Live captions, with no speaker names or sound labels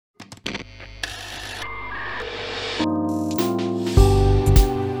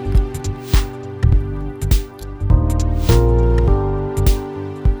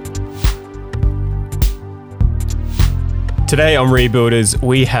Today on Rebuilders,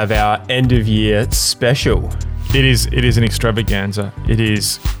 we have our end of year special. It is an extravaganza. It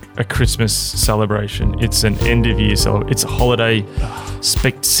is a Christmas celebration. It's an end of year celebration. It's a holiday,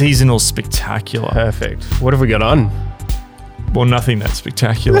 seasonal spectacular. Perfect. What have we got on? Well, nothing that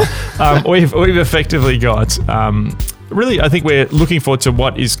spectacular. We've effectively got, really, I think we're looking forward to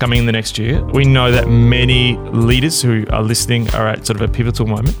what is coming in the next year. We know that many leaders who are listening are at sort of a pivotal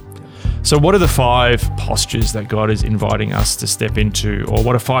moment. So what are the 5 postures that God is inviting us to step into, or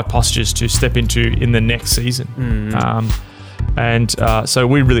what are 5 postures to step into in the next season? So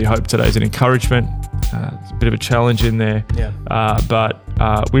we really hope today's an encouragement. It's a bit of a challenge in there, but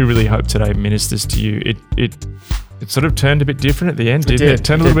we really hope today ministers to you. It sort of turned a bit different at the end, didn't it? It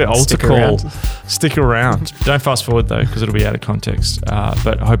turned a little bit altar call. Stick around. Don't fast forward though, because it'll be out of context.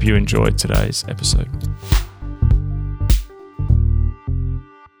 But I hope you enjoyed today's episode.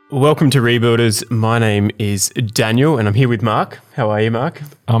 Welcome to Rebuilders. My name is Daniel and I'm here with Mark. How are you, Mark?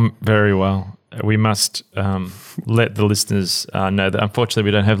 I'm very well. We must let the listeners know that unfortunately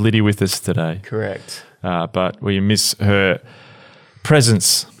we don't have Liddy with us today. Correct. But we miss her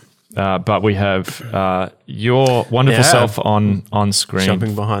presence. But we have your wonderful self on screen.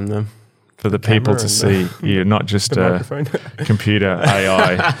 Jumping behind them. For the people to see you, not just a computer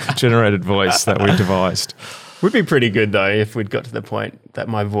AI generated voice that we devised. Would be pretty good though if we'd got to the point that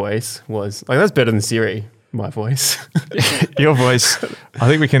my voice was like, that's better than Siri, my voice. Your voice, I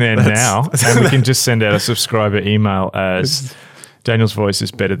think we can end now and we can just send out a subscriber email as Daniel's voice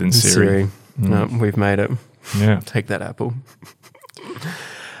is better than Siri. No, we've made it. Yeah. Take that, Apple.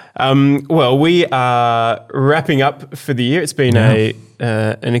 Well, we are wrapping up for the year. It's been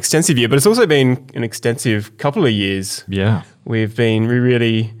an extensive year, but it's also been an extensive couple of years. Yeah.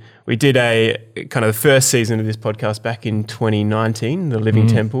 We did a kind of the first season of this podcast back in 2019, the Living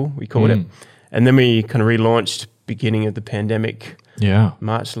Temple, we called it. And then we kind of relaunched beginning of the pandemic,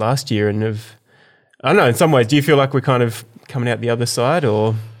 March last year. And I don't know, in some ways, do you feel like we're kind of coming out the other side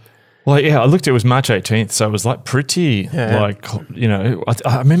or? Well, yeah, I looked, it was March 18th, so it was like pretty, I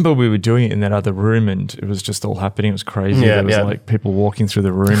remember we were doing it in that other room and it was just all happening. It was crazy. There was like people walking through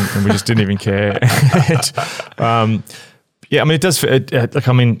the room and we just didn't even care. It does,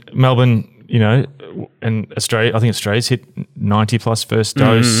 Melbourne, and Australia, I think Australia's hit 90 plus first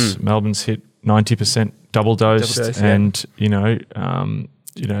dose. Melbourne's hit 90% double dose.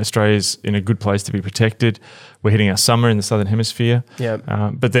 Australia's in a good place to be protected. We're hitting our summer in the Southern Hemisphere.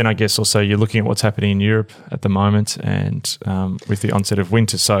 But then I guess also you're looking at what's happening in Europe at the moment and with the onset of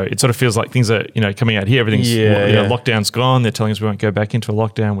winter. So it sort of feels like things are, coming out here. Everything's, lockdown's gone. They're telling us we won't go back into a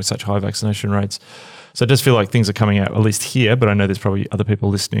lockdown with such high vaccination rates. So it does feel like things are coming out, at least here, but I know there's probably other people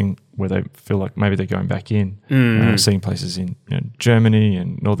listening where they feel like maybe they're going back in. Seeing places in Germany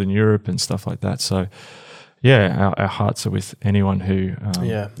and Northern Europe and stuff like that. So our hearts are with anyone who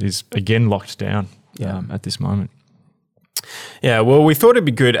is again locked down at this moment. Yeah, well, we thought it'd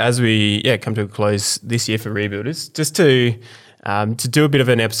be good as we come to a close this year for Rebuilders, just to do a bit of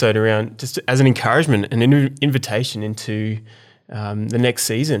an episode around, just as an encouragement and an invitation into the next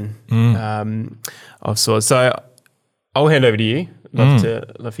season of sorts. So I'll hand over to you. Love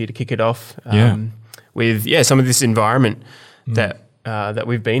for you to kick it off with some of this environment that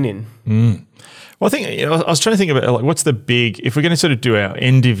we've been in. Well, I think I was trying to think about like what's the big, if we're going to sort of do our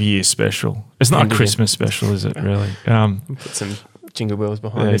end of year special. It's not a Christmas special, is it? Really? Put some jingle bells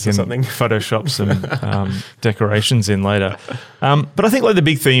behind us or something. Photoshop some decorations in later. But I think like the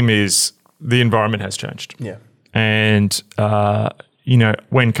big theme is the environment has changed. Yeah. And,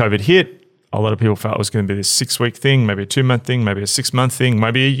 when COVID hit, a lot of people felt it was going to be this 6-week thing, maybe a 2-month thing, maybe a 6-month thing,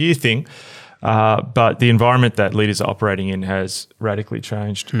 maybe a year thing. But the environment that leaders are operating in has radically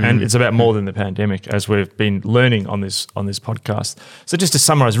changed. And it's about more than the pandemic, as we've been learning on this podcast. So just to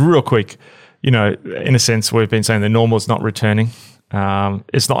summarize real quick, in a sense, we've been saying the normal is not returning.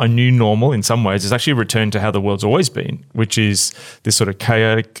 It's not a new normal in some ways. It's actually a return to how the world's always been, which is this sort of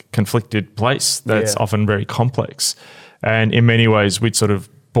chaotic, conflicted place that's often very complex. And in many ways, we'd sort of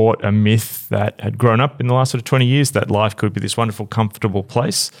bought a myth that had grown up in the last sort of 20 years that life could be this wonderful, comfortable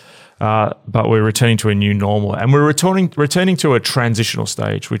place. But we're returning to a new normal, and we're returning to a transitional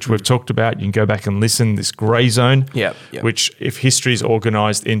stage, which we've talked about. You can go back and listen, this grey zone, which if history is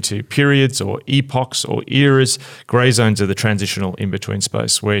organised into periods or epochs or eras, grey zones are the transitional in-between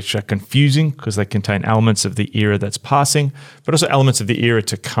space, which are confusing because they contain elements of the era that's passing, but also elements of the era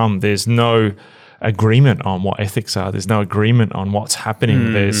to come. There's no agreement on what ethics are. There's no agreement on what's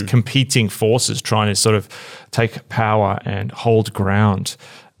happening. There's competing forces trying to sort of take power and hold ground.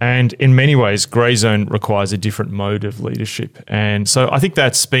 And in many ways, grey zone requires a different mode of leadership. And so I think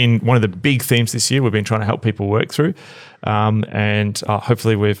that's been one of the big themes this year we've been trying to help people work through. And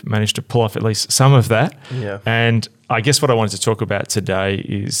hopefully we've managed to pull off at least some of that. Yeah. And I guess what I wanted to talk about today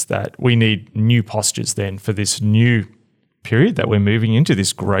is that we need new postures then for this new period that we're moving into,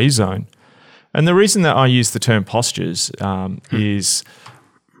 this grey zone. And the reason that I use the term postures is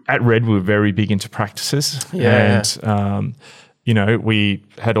at Red, we're very big into practices. Yeah. And, you know, we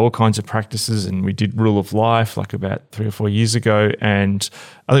had all kinds of practices and we did Rule of Life like about 3 or 4 years ago. And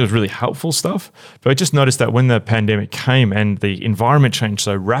I think it was really helpful stuff. But I just noticed that when the pandemic came and the environment changed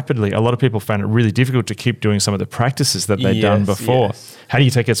so rapidly, a lot of people found it really difficult to keep doing some of the practices that they'd done before. Yes. How do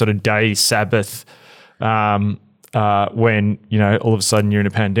you take a sort of day Sabbath when, you know, all of a sudden you're in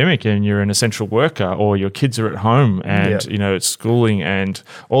a pandemic and you're an essential worker or your kids are at home and, you know, it's schooling and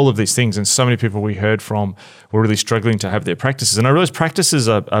all of these things. And so many people we heard from were really struggling to have their practices. And I realized practices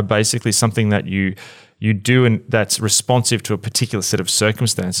are basically something that you do and that's responsive to a particular set of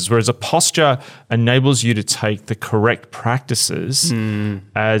circumstances, whereas a posture enables you to take the correct practices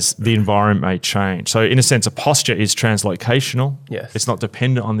as the environment may change. So in a sense, a posture is translocational. Yes. It's not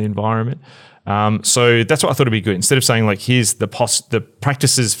dependent on the environment. So that's what I thought would be good. Instead of saying like, here's the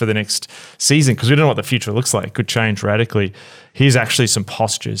practices for the next season, because we don't know what the future looks like. It could change radically. Here's actually some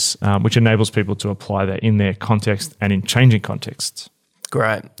postures, which enables people to apply that in their context and in changing contexts.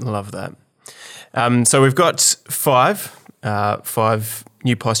 Great. Love that. So we've got five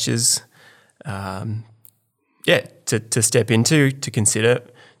new postures, to step into, to consider. Do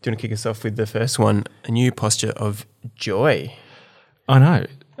you want to kick us off with the first one, a new posture of joy? I know.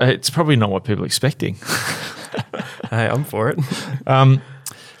 It's probably not what people are expecting. Hey, I'm for it.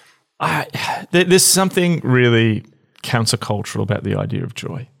 There's something really countercultural about the idea of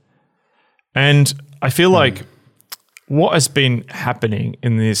joy. And I feel like what has been happening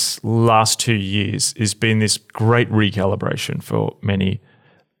in this last 2 years has been this great recalibration for many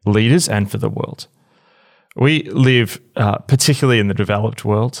leaders and for the world. We live, particularly in the developed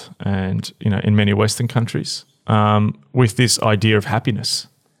world and, you know, in many Western countries, with this idea of happiness.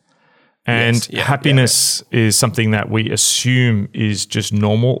 And happiness is something that we assume is just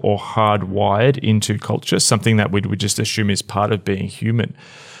normal or hardwired into culture, something that we would just assume is part of being human.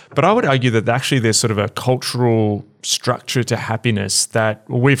 But I would argue that actually there's sort of a cultural structure to happiness that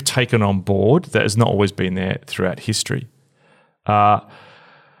we've taken on board that has not always been there throughout history.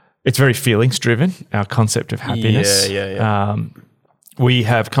 It's very feelings driven, our concept of happiness. We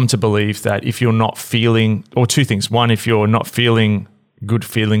have come to believe that if you're not feeling, or two things. One, if you're not feeling good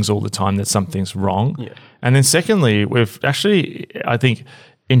feelings all the time, that something's wrong. Yeah. And then secondly, we've actually, I think,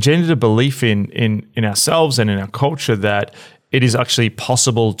 engendered a belief in ourselves and in our culture that it is actually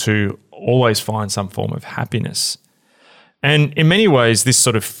possible to always find some form of happiness. And in many ways, this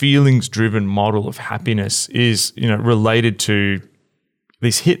sort of feelings-driven model of happiness is, you know, related to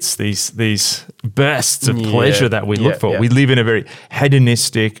these hits, these bursts of pleasure that we look for. We live in a very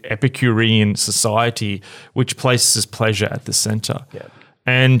hedonistic, Epicurean society, which places pleasure at the center. Yeah.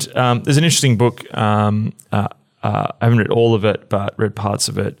 And there's an interesting book, I haven't read all of it, but read parts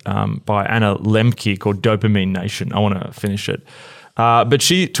of it, by Anna Lembke called Dopamine Nation. I want to finish it. But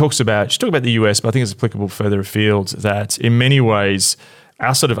she talks about the US, but I think it's applicable further afield, that in many ways,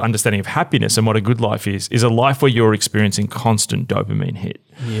 our sort of understanding of happiness and what a good life is a life where you're experiencing constant dopamine hit.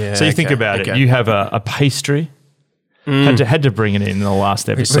 Yeah, so you think about it, you have a pastry. Had to bring it in the last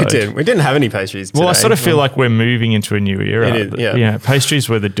episode. We didn't have any pastries today. Well, I sort of feel like we're moving into a new era. Pastries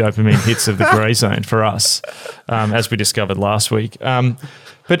were the dopamine hits of the grey zone for us, as we discovered last week.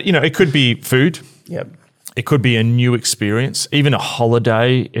 But, you know, it could be food. Yep. It could be a new experience, even a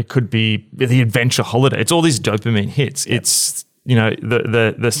holiday. It could be the adventure holiday. It's all these dopamine hits. Yep. It's, you know,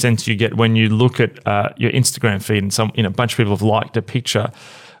 the sense you get when you look at your Instagram feed and a bunch of people have liked a picture.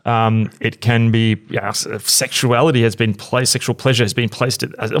 It can be sexuality has been placed, sexual pleasure has been placed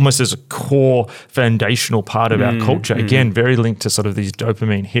almost as a core foundational part of our culture. Again, very linked to sort of these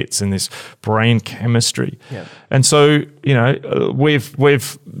dopamine hits and this brain chemistry. Yeah. And so, you know,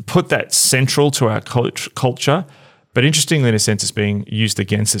 we've put that central to our culture. But interestingly, in a sense, it's being used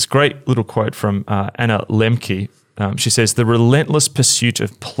against this great little quote from Anna Lembke. She says, "The relentless pursuit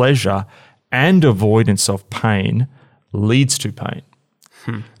of pleasure and avoidance of pain leads to pain."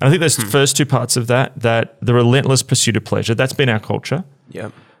 And I think those first two parts of that the relentless pursuit of pleasure, that's been our culture.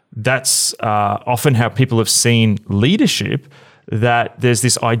 Yeah. That's often how people have seen leadership, that there's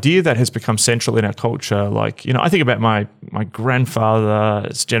this idea that has become central in our culture. Like, you know, I think about my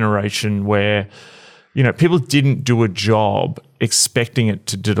grandfather's generation where, you know, people didn't do a job expecting it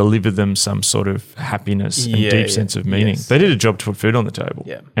to deliver them some sort of happiness and deep sense of meaning. Yes. They did a job to put food on the table.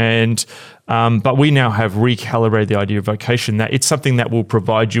 Yeah. And but we now have recalibrated the idea of vocation, that it's something that will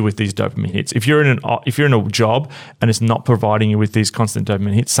provide you with these dopamine hits. If you're in a job and it's not providing you with these constant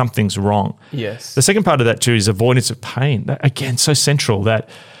dopamine hits, something's wrong. Yes. The second part of that too is avoidance of pain. That, again, so central, that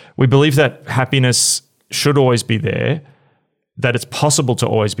we believe that happiness should always be there, that it's possible to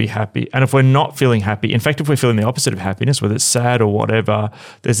always be happy. And if we're not feeling happy, in fact, if we're feeling the opposite of happiness, whether it's sad or whatever,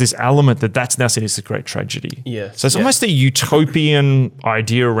 there's this element that's now seen as a great tragedy. Yes. So it's almost a utopian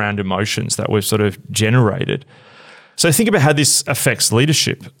idea around emotions that we've sort of generated. So think about how this affects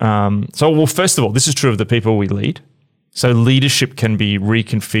leadership. Well, first of all, this is true of the people we lead. So leadership can be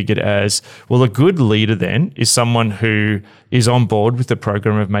reconfigured as, well, a good leader then is someone who is on board with the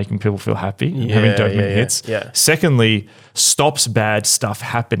program of making people feel happy, having dopamine hits. Yeah. Secondly, stops bad stuff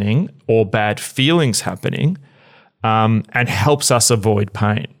happening or bad feelings happening, and helps us avoid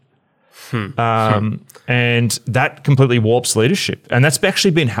pain. And that completely warps leadership. And that's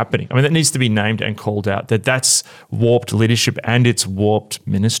actually been happening. I mean, that needs to be named and called out, that's warped leadership and it's warped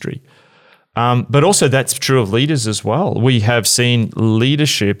ministry. But also that's true of leaders as well. We have seen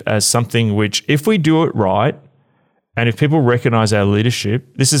leadership as something which, if we do it right, and if people recognize our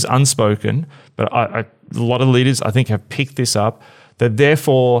leadership, this is unspoken, but a lot of leaders, I think, have picked this up, that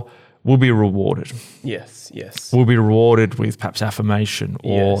therefore will be rewarded. Yes. We'll be rewarded with perhaps affirmation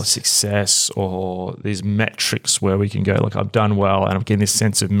or success or these metrics where we can go, like, I've done well and I'm getting this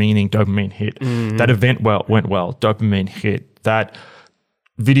sense of meaning, dopamine hit. That event went well, dopamine hit. That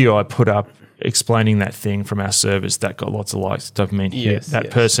video I put up explaining that thing from our service that got lots of likes, dopamine hit. That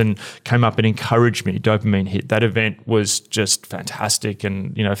person came up and encouraged me, dopamine hit. That event was just fantastic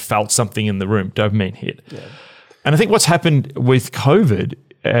and, felt something in the room, dopamine hit. Yeah. And I think what's happened with COVID,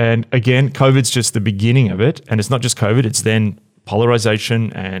 and again, COVID's just the beginning of it, and it's not just COVID, it's then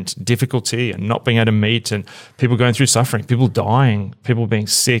polarization and difficulty and not being able to meet and people going through suffering, people dying, people being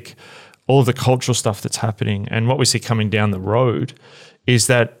sick, all of the cultural stuff that's happening. And what we see coming down the road is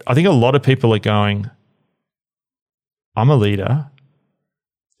that I think a lot of people are going, I'm a leader.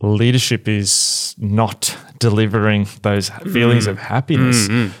 Leadership is not delivering those feelings of happiness.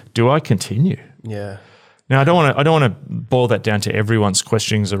 Do I continue? Yeah. Now, I don't want to boil that down to everyone's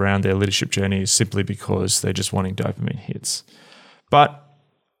questions around their leadership journeys simply because they're just wanting dopamine hits. But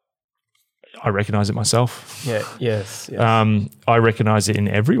I recognize it myself. Yeah. Yes. I recognize it in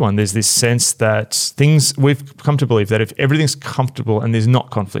everyone. There's this sense that we've come to believe that if everything's comfortable and there's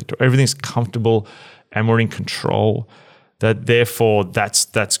not conflict, or everything's comfortable and we're in control, that therefore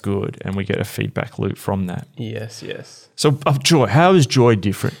that's good, and we get a feedback loop from that. Yes. So of joy, how is joy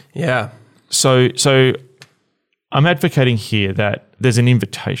different? Yeah. So I'm advocating here that there's an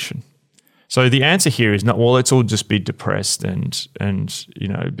invitation. So the answer here is not, well, let's all just be depressed and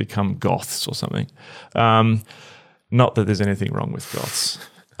become goths or something. Not that there's anything wrong with goths.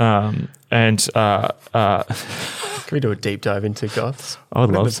 Can we do a deep dive into goths? I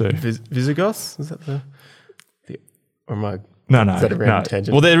would love to. Visigoths? Is that the or am I? No. Is that a random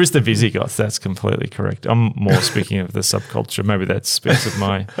tangent? Well, there is the Visigoths. That's completely correct. I'm more speaking of the subculture. Maybe that speaks of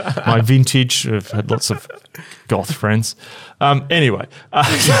my vintage. I've had lots of goth friends. Anyway,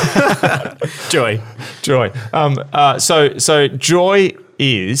 joy. So joy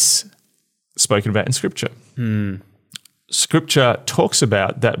is spoken about in Scripture. Scripture talks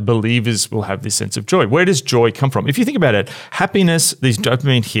about that believers will have this sense of joy. Where does joy come from? If you think about it, happiness, these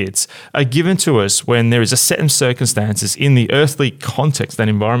dopamine hits, are given to us when there is a set of circumstances in the earthly context, that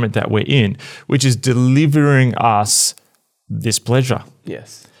environment that we're in, which is delivering us this pleasure.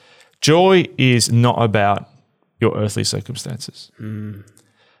 Yes. Joy is not about your earthly circumstances.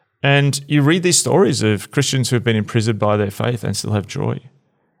 And you read these stories of Christians who have been imprisoned by their faith and still have joy.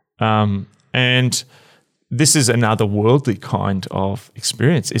 And this is another worldly kind of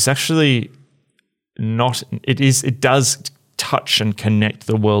experience. It's actually not, it does touch and connect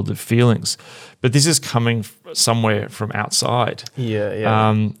the world of feelings, but this is coming somewhere from outside.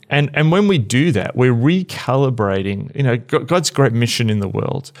 And when we do that, we're recalibrating, God's great mission in the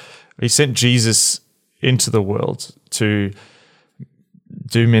world. He sent Jesus into the world to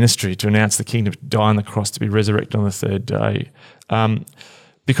do ministry, to announce the kingdom, to die on the cross, to be resurrected on the third day,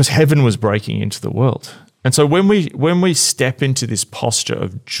 because heaven was breaking into the world. And so when we step into this posture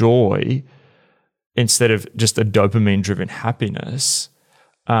of joy instead of just a dopamine-driven happiness,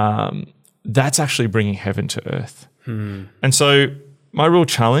 that's actually bringing heaven to earth. And so my real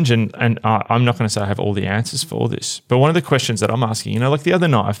challenge, and I'm not going to say I have all the answers for this, but one of the questions that I'm asking, like the other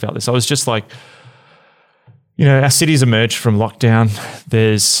night I felt this. I was just like, our city's emerged from lockdown.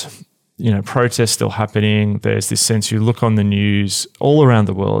 There's protests still happening. There's this sense, you look on the news all around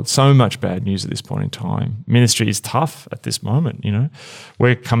the world, so much bad news at this point in time. Ministry is tough at this moment,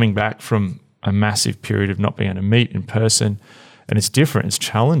 We're coming back from a massive period of not being able to meet in person, and it's different, it's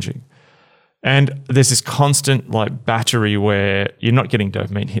challenging. And there's this constant battery where you're not getting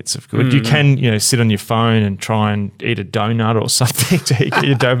dopamine hits of good. You can, sit on your phone and try and eat a donut or something to get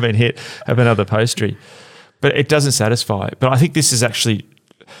your dopamine hit, have another pastry. But it doesn't satisfy. But I think this is actually,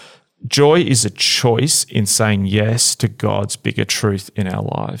 joy is a choice in saying yes to God's bigger truth in our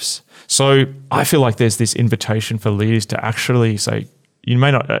lives. So I feel like there's this invitation for leaders to actually say,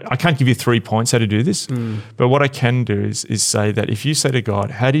 I can't give you 3 points how to do this, but what I can do is say that if you say to God,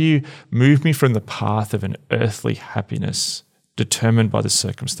 how do you move me from the path of an earthly happiness determined by the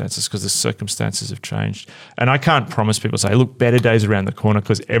circumstances, because the circumstances have changed. And I can't promise people, say, look, better days around the corner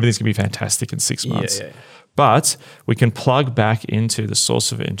because everything's going to be fantastic in 6 months. Yeah. But we can plug back into the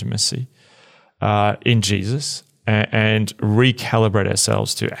source of intimacy in Jesus and recalibrate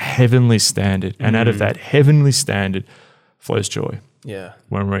ourselves to a heavenly standard. And out of that heavenly standard flows joy. Yeah.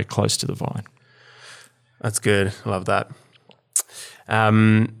 When we're close to the vine. That's good. I love that.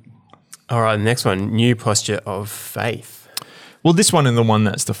 All right, next one, new posture of faith. Well, this one and the one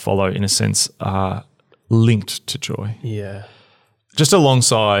that's to follow, in a sense, are linked to joy. Yeah. Just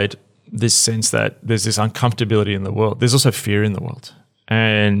alongside this sense that there's this uncomfortability in the world, there's also fear in the world.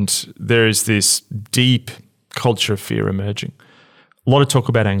 And there is this deep culture of fear emerging. A lot of talk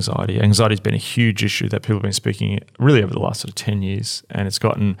about anxiety. Anxiety has been a huge issue that people have been speaking really over the last sort of 10 years. And it's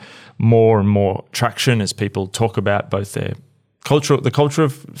gotten more and more traction as people talk about both the culture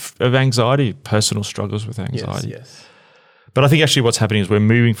of anxiety, personal struggles with anxiety. Yes. But I think actually what's happening is we're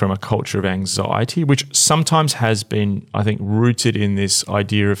moving from a culture of anxiety, which sometimes has been, I think, rooted in this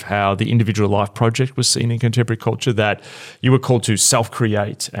idea of how the individual life project was seen in contemporary culture, that you were called to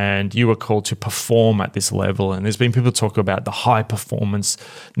self-create and you were called to perform at this level. And there's been people talk about the high performance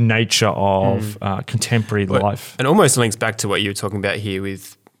nature of contemporary life. And almost links back to what you were talking about here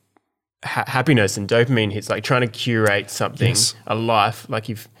with happiness and dopamine hits, like trying to curate something, a life, like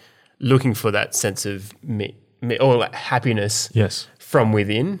you're looking for that sense of or like happiness from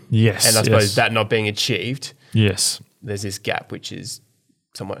within. Yes. And I suppose that not being achieved. Yes. There's this gap, which is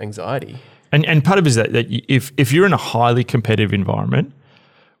somewhat anxiety. And part of it is that if you're in a highly competitive environment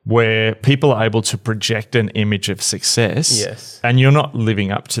where people are able to project an image of success and you're not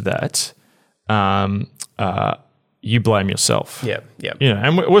living up to that, you blame yourself. Yeah.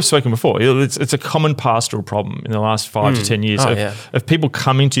 And we've spoken before. It's a common pastoral problem in the last 5 to 10 years of people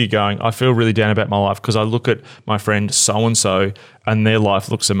coming to you going, I feel really down about my life because I look at my friend so-and-so and their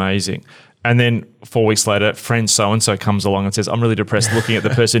life looks amazing. And then 4 weeks later, friend so-and-so comes along and says, I'm really depressed looking at the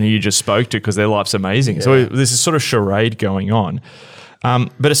person who you just spoke to because their life's amazing. Yeah. So there's this sort of charade going on.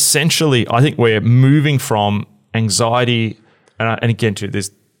 But essentially, I think we're moving from anxiety, and again, there's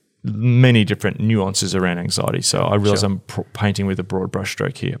many different nuances around anxiety. So I realize I'm painting with a broad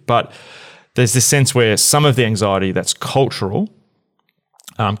brushstroke here. But there's this sense where some of the anxiety that's cultural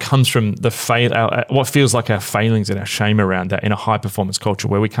comes from what feels like our failings and our shame around that in a high-performance culture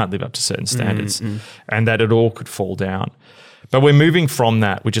where we can't live up to certain standards and that it all could fall down. But we're moving from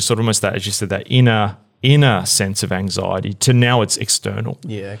that, which is sort of almost that, as you said, that inner sense of anxiety to now it's external.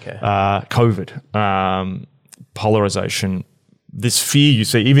 Yeah, okay. COVID, polarization, this fear you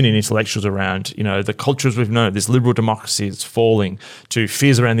see even in intellectuals around, the cultures we've known, this liberal democracy is falling, to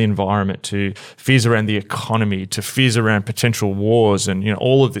fears around the environment, to fears around the economy, to fears around potential wars and,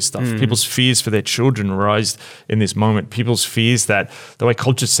 all of this stuff. People's fears for their children rise in this moment. People's fears that the way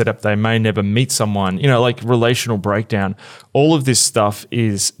culture's set up, they may never meet someone, like relational breakdown. All of this stuff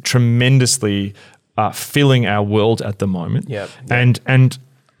is tremendously filling our world at the moment. Yep. And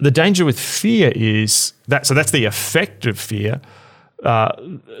the danger with fear is that, so that's the effect of fear.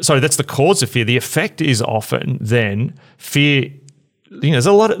 That's the cause of fear. The effect is often then fear. There's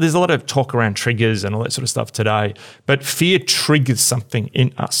a lot of talk around triggers and all that sort of stuff today, but fear triggers something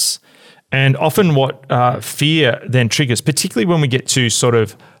in us. And often what fear then triggers, particularly when we get to sort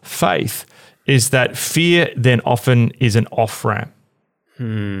of faith, is that fear then often is an off-ramp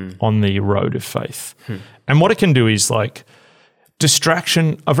on the road of faith. And what it can do is like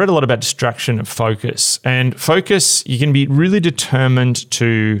distraction. I've read a lot about distraction and focus. And focus, you can be really determined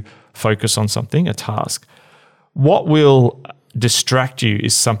to focus on something, a task. What will distract you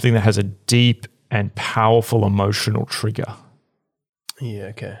is something that has a deep and powerful emotional trigger. Yeah,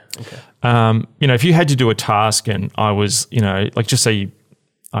 okay. If you had to do a task and I was, just say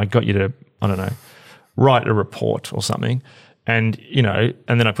I got you to, write a report or something, and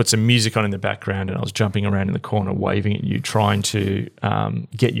and then I put some music on in the background, and I was jumping around in the corner, waving at you, trying to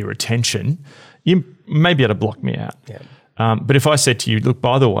get your attention, you may be able to block me out. Yeah. But if I said to you, look,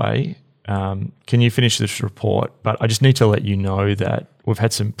 by the way, can you finish this report? But I just need to let you know that we've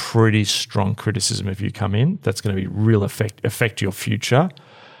had some pretty strong criticism of you come in. That's going to be real affect your future.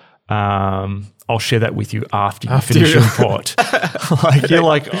 I'll share that with you after you finish your report. You're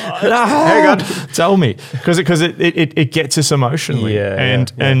like, hang on, tell me, because it gets us emotionally,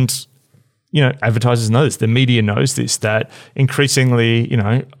 and advertisers know this, the media knows this, that increasingly,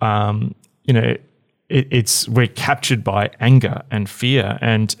 it's we're captured by anger and fear,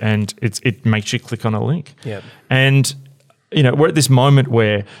 and it makes you click on a link. Yeah. And we're at this moment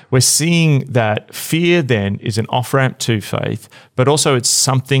where we're seeing that fear then is an off-ramp to faith, but also it's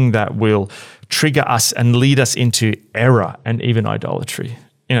something that will trigger us and lead us into error and even idolatry.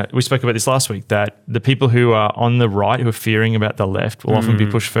 We spoke about this last week, that the people who are on the right, who are fearing about the left, will often be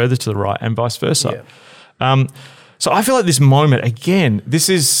pushed further to the right, and vice versa. Yeah. So I feel like this moment, again, this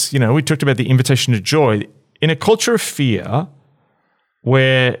is, we talked about the invitation to joy. In a culture of fear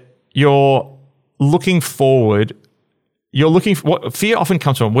where you're looking forward, what fear often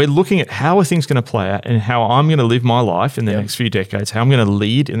comes from, we're looking at how are things going to play out and how I'm going to live my life in the next few decades, how I'm going to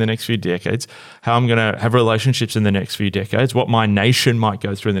lead in the next few decades, how I'm going to have relationships in the next few decades, what my nation might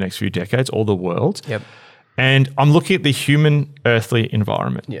go through in the next few decades, or the world. Yep. And I'm looking at the human earthly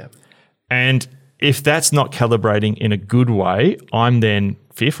environment. Yeah. And if that's not calibrating in a good way, I'm then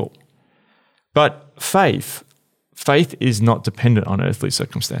fearful. But faith is not dependent on earthly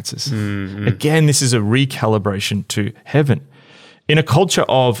circumstances. Mm-hmm. Again, this is a recalibration to heaven. In a culture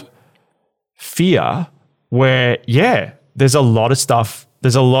of fear where, there's a lot of stuff,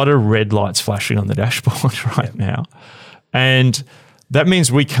 there's a lot of red lights flashing on the dashboard right now. And that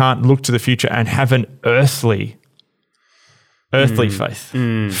means we can't look to the future and have an earthly faith.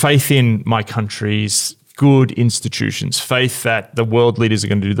 Faith in my country's good institutions, faith that the world leaders are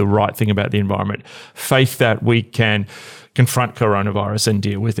going to do the right thing about the environment, faith that we can confront coronavirus and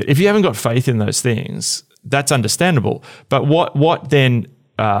deal with it. If you haven't got faith in those things, that's understandable. But what then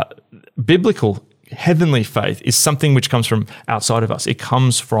biblical heavenly faith is something which comes from outside of us. It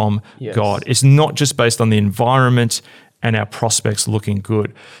comes from God. It's not just based on the environment and our prospects looking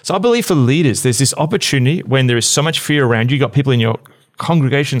good. So I believe for leaders, there's this opportunity when there is so much fear around you. You've got people in your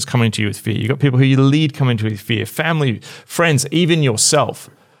congregations coming to you with fear. You've got people who you lead coming to you with fear, family, friends, even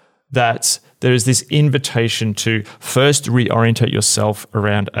yourself, that there is this invitation to first reorientate yourself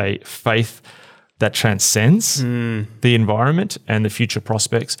around a faith that transcends the environment and the future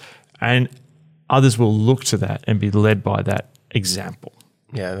prospects, and others will look to that and be led by that example.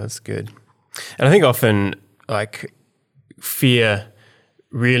 Yeah, that's good. And I think often, fear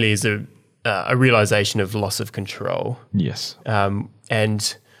really is a realization of loss of control. Yes.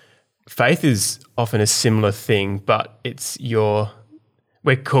 And faith is often a similar thing, but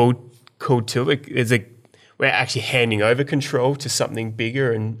we're called to it. We're actually handing over control to something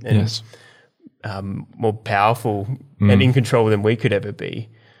bigger and more powerful and in control than we could ever be.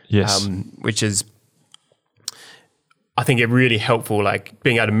 Yes. Which is, I think, it really helpful.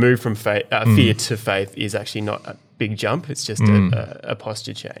 Being able to move from fear to faith is actually not a big jump. It's just a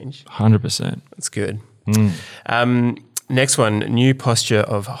posture change. 100%. That's good. Next one, new posture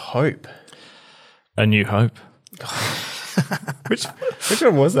of hope. A New Hope. Which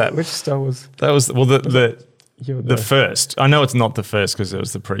one was that? Which Star Wars? That was the first. I know it's not the first because it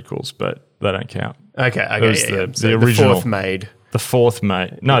was the prequels, but they don't count. Okay. It was the original. The fourth made. The fourth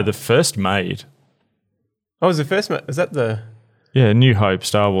made. No, the first made. Oh, was the first made? Was that the... Yeah, New Hope,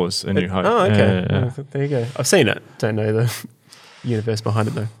 Star Wars, A New Hope. Oh, okay. Yeah. Oh, there you go. I've seen it. Don't know the universe behind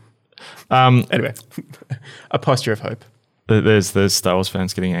it, though. Anyway, a posture of hope. There's Star Wars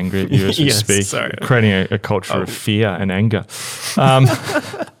fans getting angry at you as we speak, sorry. creating a culture of fear and anger.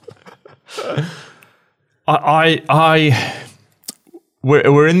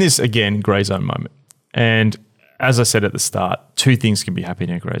 We're in this, again, grey zone moment. And as I said at the start, two things can be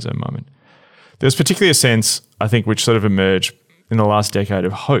happening in a grey zone moment. There's particularly a sense, I think, which sort of emerged in the last decade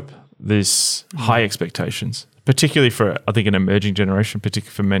of hope, this high expectations, particularly for, I think, an emerging generation,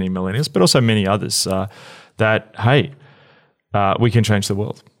 particularly for many millennials, but also many others, that, hey, we can change the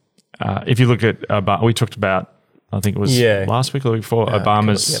world. If you look at, we talked about, I think it was last week or the week before,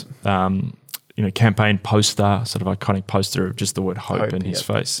 Obama's campaign poster, sort of iconic poster of just the word hope in his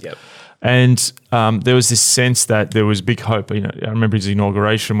face. Yep. And there was this sense that there was big hope. I remember his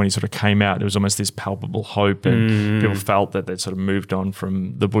inauguration when he sort of came out, there was almost this palpable hope, and people felt that they'd sort of moved on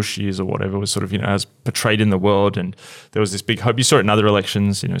from the Bush years or whatever was sort of, as portrayed in the world. And there was this big hope. You saw it in other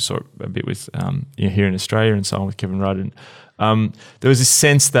elections, saw it a bit with, here in Australia and so on with Kevin Rudd. there was this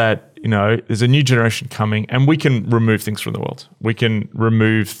sense that, there's a new generation coming and we can remove things from the world. We can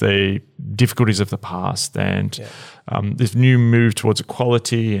remove the difficulties of the past and this new move towards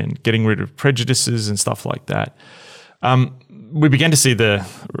equality and getting rid of prejudices and stuff like that. We began to see the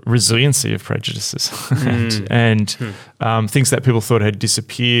resiliency of prejudices and things that people thought had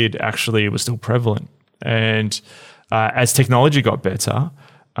disappeared actually were still prevalent. And as technology got better,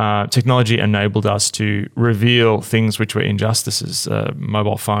 technology enabled us to reveal things which were injustices. A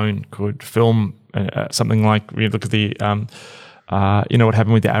mobile phone could film something like, we look at the, what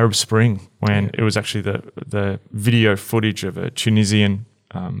happened with the Arab Spring when it was actually the video footage of a Tunisian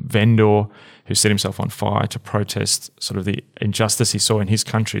vendor who set himself on fire to protest sort of the injustice he saw in his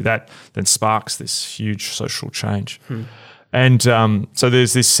country. That then sparks this huge social change. And so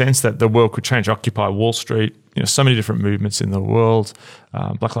there's this sense that the world could change. Occupy Wall Street, so many different movements in the world,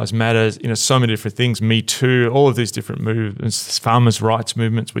 Black Lives Matter, so many different things, Me Too, all of these different movements, farmers' rights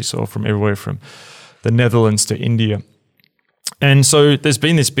movements we saw from everywhere from the Netherlands to India. And so there's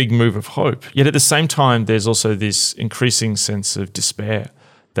been this big move of hope. Yet at the same time, there's also this increasing sense of despair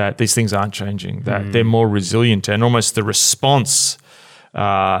that these things aren't changing, that they're more resilient, and almost the response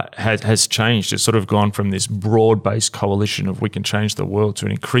has changed. It's sort of gone from this broad-based coalition of we can change the world to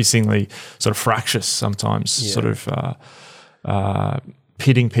an increasingly sort of fractious, sometimes sort of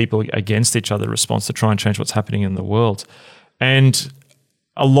pitting people against each other response to try and change what's happening in the world. And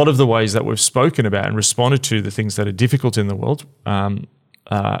a lot of the ways that we've spoken about and responded to the things that are difficult in the world,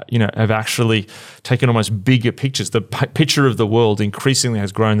 have actually taken almost bigger pictures. The picture of the world increasingly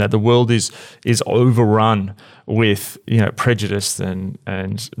has grown that the world is overrun with prejudice and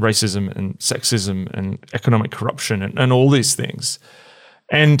racism and sexism and economic corruption and all these things.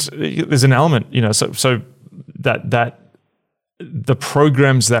 And there's an element, so that the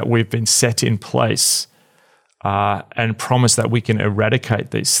programs that we've been set in place and promise that we can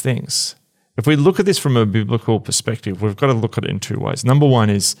eradicate these things. If we look at this from a biblical perspective, we've got to look at it in two ways. Number one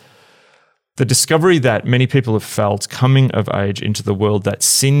is the discovery that many people have felt coming of age into the world that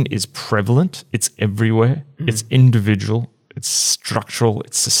sin is prevalent, it's everywhere, it's individual, it's structural,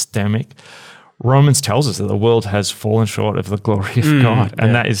 it's systemic. Romans tells us that the world has fallen short of the glory of God,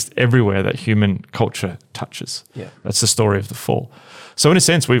 and that is everywhere that human culture touches. Yeah. That's the story of the fall. So in a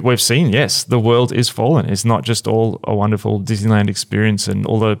sense, we've seen, yes, the world is fallen. It's not just all a wonderful Disneyland experience and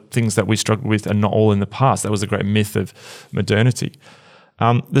all the things that we struggled with are not all in the past. That was the great myth of modernity.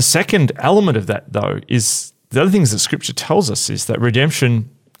 The second element of that, though, is the other things that Scripture tells us is that redemption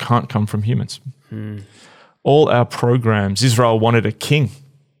can't come from humans. All our programs, Israel wanted a king.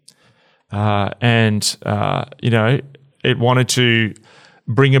 It wanted to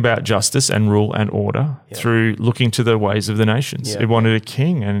bring about justice and rule and order through looking to the ways of the nations. It wanted a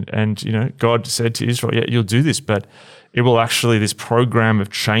king and God said to Israel, you'll do this, but it will actually, this program of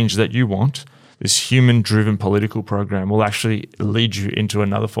change that you want, this human-driven political program will actually lead you into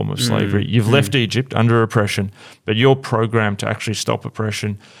another form of slavery. You've left Egypt under oppression, but your program to actually stop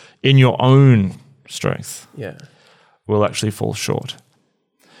oppression in your own strength will actually fall short.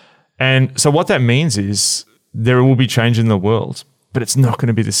 And so what that means is there will be change in the world, but it's not going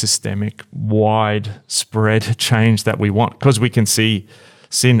to be the systemic, widespread change that we want, because we can see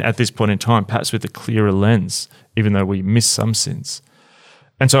sin at this point in time, perhaps with a clearer lens, even though we miss some sins.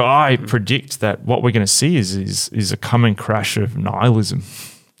 And so I predict that what we're going to see is a coming crash of nihilism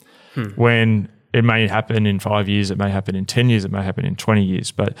when it may happen in 5 years, it may happen in 10 years, it may happen in 20 years,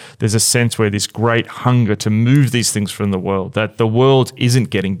 but there's a sense where this great hunger to move these things from the world, that the world isn't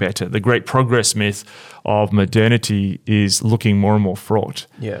getting better. The great progress myth of modernity is looking more and more fraught.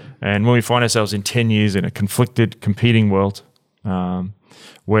 And when we find ourselves in 10 years in a conflicted, competing world,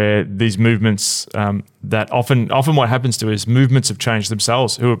 where these movements that often what happens to is movements of change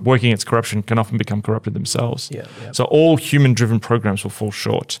themselves who are working against corruption can often become corrupted themselves. So all human-driven programs will fall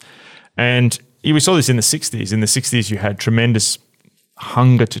short. And we saw this in the 60s. In the 60s, you had tremendous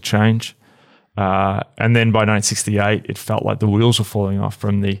hunger to change. And then by 1968, it felt like the wheels were falling off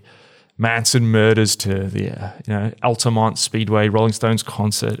from the Manson murders to the Altamont Speedway Rolling Stones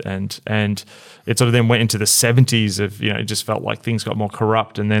concert. And it sort of then went into the 70s of, it just felt like things got more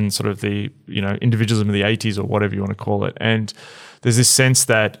corrupt. And then sort of the, individualism of the 80s or whatever you want to call it. And there's this sense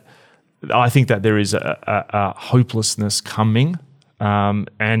that I think that there is a hopelessness coming.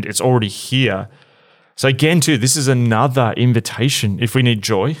 And it's already here. So again, too, this is another invitation. If we need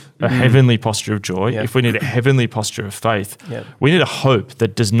joy, a heavenly posture of joy, if we need a heavenly posture of faith, we need a hope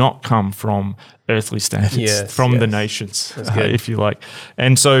that does not come from earthly standards, from the nations, if you like.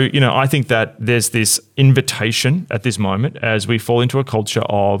 And so, I think that there's this invitation at this moment as we fall into a culture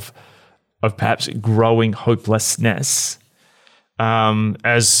of perhaps growing hopelessness,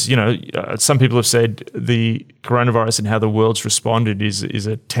 As you know, some people have said the coronavirus and how the world's responded is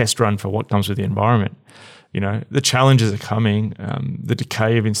a test run for what comes with the environment. You know, the challenges are coming, the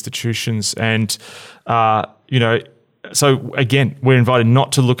decay of institutions, and so again, we're invited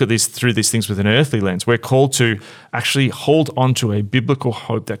not to look at through these things with an earthly lens. We're called to actually hold on to a biblical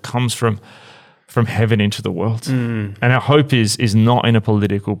hope that comes from heaven into the world. And our hope is not in a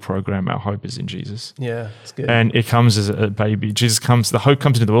political program. Our hope is in Jesus. Yeah, it's good. And it comes as a baby. The hope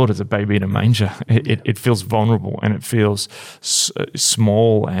comes into the world as a baby in a manger. It feels vulnerable and it feels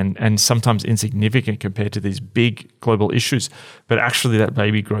small and sometimes insignificant compared to these big global issues. But actually that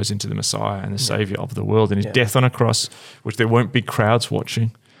baby grows into the Messiah and the Savior of the world. And his death on a cross, which there weren't big crowds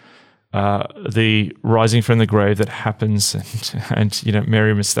watching, the rising from the grave that happens, and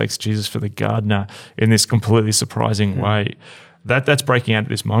Mary mistakes Jesus for the gardener in this completely surprising way. That's breaking out at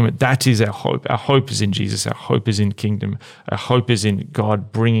this moment. That is our hope. Our hope is in Jesus. Our hope is in kingdom. Our hope is in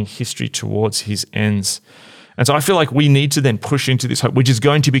God bringing history towards his ends. And so I feel like we need to then push into this hope, which is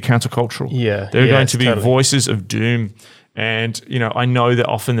going to be countercultural. There are going to be voices of doom. And, I know that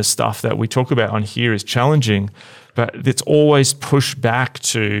often the stuff that we talk about on here is challenging, but it's always pushed back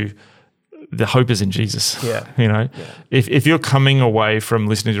to the hope is in Jesus. If you're coming away from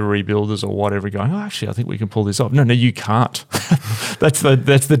listening to Rebuilders or whatever going, actually, I think we can pull this off. No, you can't. That's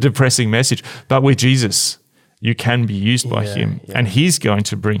the depressing message. But with Jesus, you can be used by him, and he's going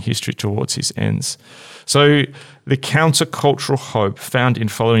to bring history towards his ends. So the countercultural hope found in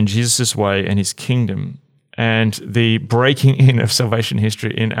following Jesus' way and his kingdom and the breaking in of salvation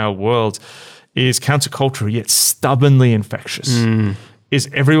history in our world is countercultural yet stubbornly infectious. Is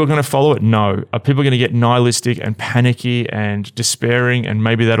everyone going to follow it? No. Are people going to get nihilistic and panicky and despairing? And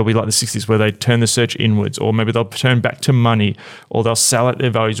maybe that'll be like the 60s where they turn the search inwards, or maybe they'll turn back to money, or they'll sell out their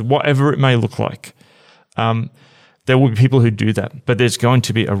values, whatever it may look like. There will be people who do that, but there's going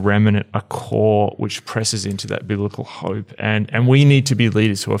to be a remnant, a core which presses into that biblical hope. And we need to be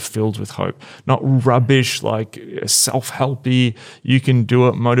leaders who are filled with hope, not rubbish like self-helpy, you can do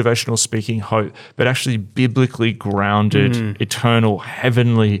it, motivational speaking hope, but actually biblically grounded, eternal,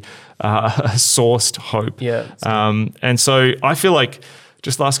 heavenly sourced hope. And so I feel like,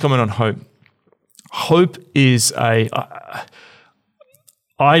 just last comment on hope. Hope is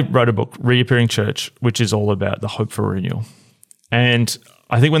I wrote a book, Reappearing Church, which is all about the hope for renewal. And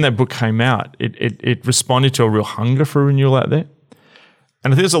I think when that book came out, it responded to a real hunger for renewal out there.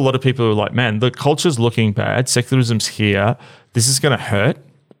 And I think there's a lot of people who are like, man, the culture's looking bad, secularism's here, this is going to hurt.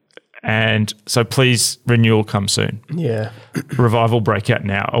 And so please, renewal come soon. Revival break out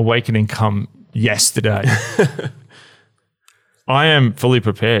now. Awakening come yesterday. I am fully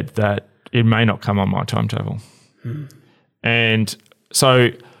prepared that it may not come on my timetable. And so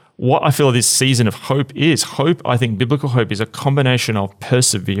what I feel this season of hope, I think biblical hope is a combination of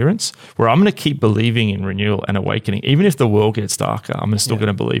perseverance, where I'm going to keep believing in renewal and awakening. Even if the world gets darker, I'm still going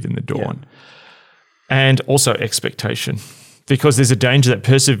to believe in the dawn. And also expectation, because there's a danger that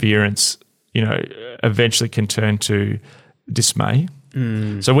perseverance, eventually can turn to dismay.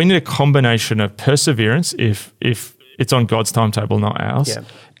 So we need a combination of perseverance, if it's on God's timetable, not ours,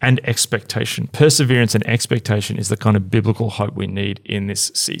 and expectation. Perseverance and expectation is the kind of biblical hope we need in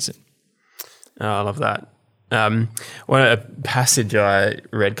this season. Oh, I love that. A passage I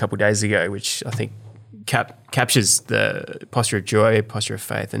read a couple of days ago, which I think captures the posture of joy, posture of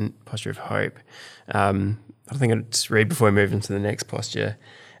faith, and posture of hope. I think I'll just read before we move into the next posture.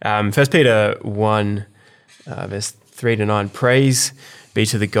 1 Peter 1, verse 3-9, praise be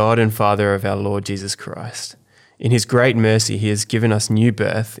to the God and Father of our Lord Jesus Christ. In his great mercy, he has given us new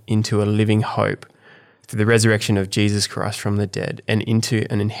birth into a living hope through the resurrection of Jesus Christ from the dead, and into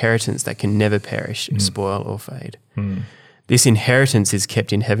an inheritance that can never perish, spoil, or fade. This inheritance is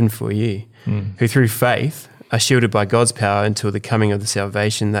kept in heaven for you, who through faith are shielded by God's power until the coming of the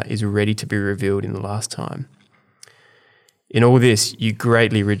salvation that is ready to be revealed in the last time. In all this you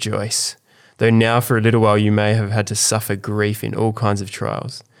greatly rejoice, though now for a little while you may have had to suffer grief in all kinds of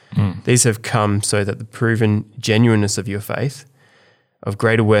trials. These have come so that the proven genuineness of your faith, of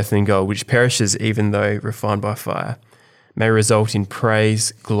greater worth than gold, which perishes even though refined by fire, may result in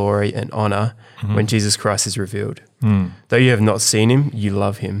praise, glory, and honor when Jesus Christ is revealed. Though you have not seen him, you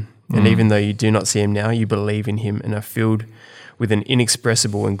love him. And even though you do not see him now, you believe in him and are filled with an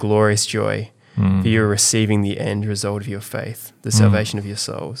inexpressible and glorious joy, for you are receiving the end result of your faith, the salvation of your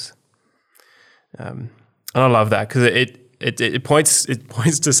souls. And I love that because it points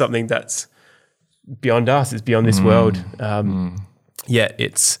to something that's beyond us. It's beyond this world.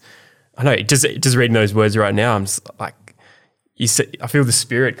 It's I know just reading those words right now. I'm just like I feel the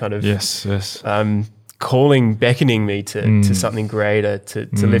Spirit kind of beckoning me to something greater,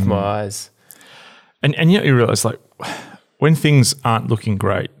 to lift my eyes. And yet you realize, like, when things aren't looking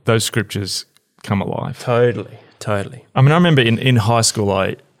great, those scriptures come alive. Totally. I mean, I remember in high school,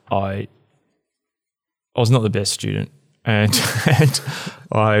 I was not the best student, and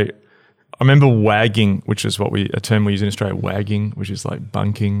I remember wagging, which is a term we use in Australia, wagging, which is like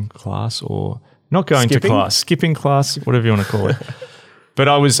bunking class or not going to class, skipping class, whatever you want to call it. But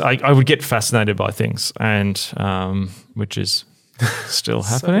I would get fascinated by things, and which is still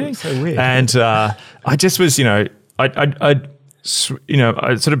happening. So weird. And I just was, I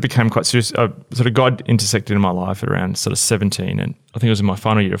sort of became quite serious. Sort of God intersected in my life at around sort of 17, and I think it was in my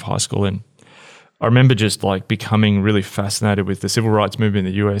final year of high school. And I remember just like becoming really fascinated with the civil rights movement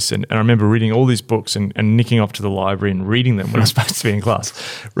in the US. And I remember reading all these books and nicking off to the library and reading them when I was supposed to be in class.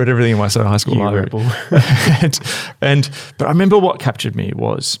 Read everything in my high school library. But I remember what captured me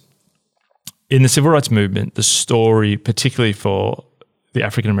was in the civil rights movement, the story, particularly for the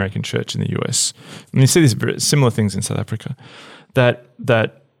African American church in the US. And you see these similar things in South Africa, that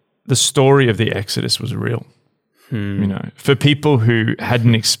the story of the Exodus was real. For people who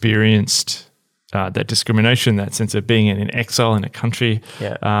hadn't experienced that discrimination, that sense of being in exile in a country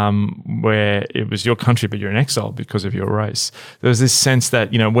where it was your country, but you're in exile because of your race. There was this sense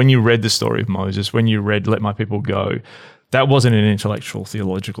that, when you read the story of Moses, when you read Let My People Go, that wasn't an intellectual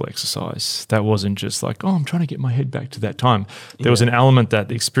theological exercise. That wasn't just like, I'm trying to get my head back to that time. There was an element that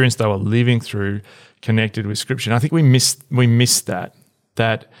the experience they were living through connected with Scripture. And I think we missed that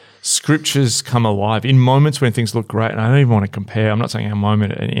Scriptures come alive in moments when things look great. And I don't even want to compare. I'm not saying our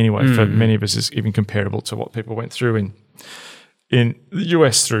moment in any way for many of us is even comparable to what people went through in the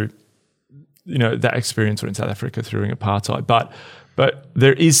US through, that experience, or in South Africa through apartheid. But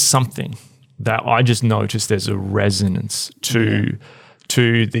there is something that I just noticed there's a resonance to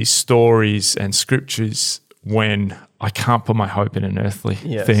these stories and Scriptures when I can't put my hope in an earthly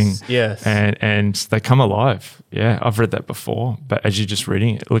thing. Yes. And they come alive. Yeah, I've read that before. But as you're just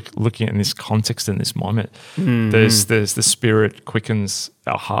reading it, looking at in this context in this moment, there's the Spirit quickens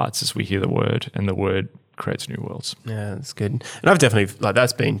our hearts as we hear the Word, and the Word creates new worlds. Yeah, that's good. And I've definitely,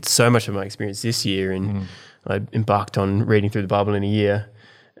 that's been so much of my experience this year. And I embarked on reading through the Bible in a year,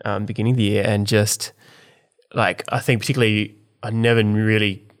 beginning of the year. And just I think particularly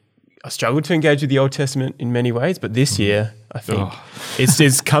I struggled to engage with the Old Testament in many ways, but this year I think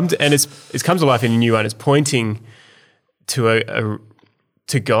it's come to life in a new way. And it's pointing to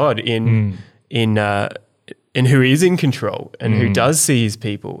God in who is in control and who does see His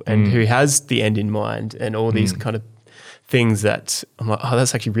people and who has the end in mind, and all these kind of things that I'm like,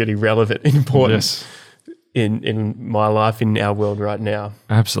 that's actually really relevant and important in my life, in our world right now.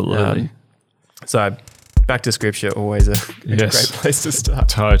 Absolutely. So back to Scripture, always a great place to start.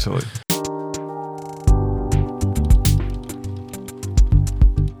 Totally.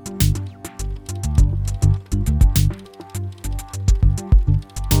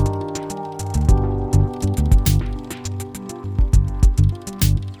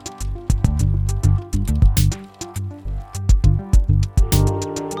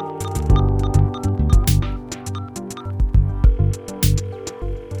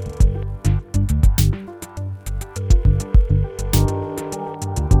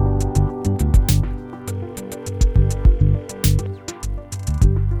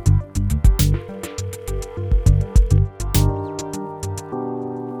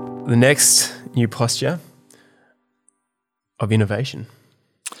 The next new posture of innovation.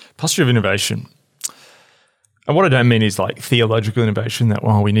 Posture of innovation. And what I don't mean is like theological innovation, that,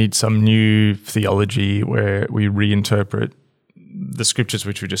 we need some new theology where we reinterpret the Scriptures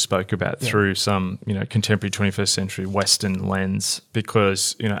which we just spoke about through some, contemporary 21st century Western lens.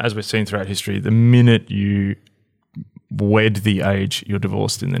 Because, as we've seen throughout history, the minute you wed the age, you're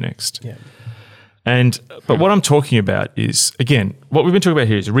divorced in the next. Yeah. But what I'm talking about is, again, what we've been talking about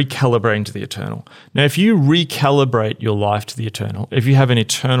here is recalibrating to the eternal. Now, if you recalibrate your life to the eternal, if you have an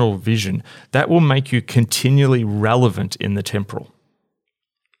eternal vision, that will make you continually relevant in the temporal.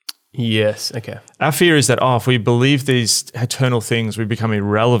 Yes, okay. Our fear is that, if we believe these eternal things, we become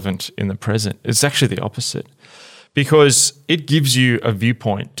irrelevant in the present. It's actually the opposite, because it gives you a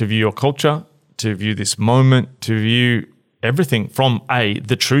viewpoint to view your culture, to view this moment, to view everything from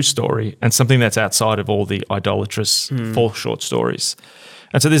the true story and something that's outside of all the idolatrous false short stories.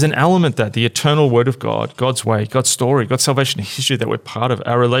 And so there's an element that the eternal Word of God, God's way, God's story, God's salvation history that we're part of,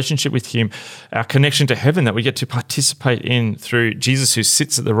 our relationship with Him, our connection to heaven that we get to participate in through Jesus who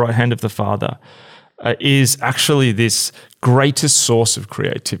sits at the right hand of the Father, is actually this greatest source of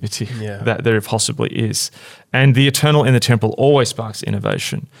creativity that there possibly is. And the eternal in the temple always sparks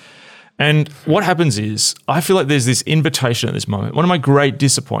innovation. And what happens is, I feel like there's this invitation at this moment. One of my great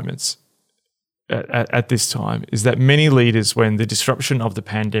disappointments at this time is that many leaders, when the disruption of the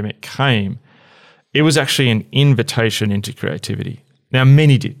pandemic came, it was actually an invitation into creativity. Now,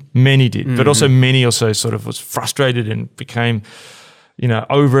 many did, but also many also sort of was frustrated and became,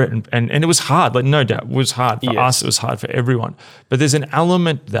 over it. And it was hard, like no doubt, it was hard for us, it was hard for everyone. But there's an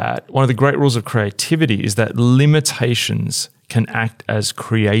element that one of the great rules of creativity is that limitations can act as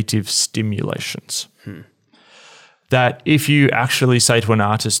creative stimulations. That if you actually say to an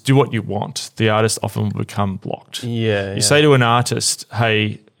artist, do what you want, the artist often will become blocked. You say to an artist,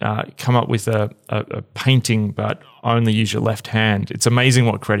 hey, come up with a painting, but only use your left hand. It's amazing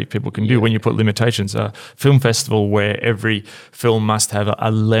what creative people can do when you put limitations. A film festival where every film must have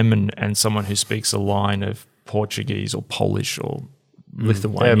a lemon and someone who speaks a line of Portuguese or Polish or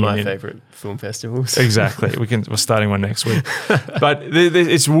Lithuanian. They're my favourite film festivals. Exactly. We're starting one next week. But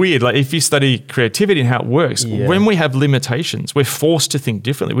it's weird. Like if you study creativity and how it works, when we have limitations, we're forced to think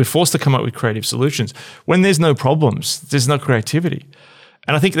differently. We're forced to come up with creative solutions. When there's no problems, there's no creativity.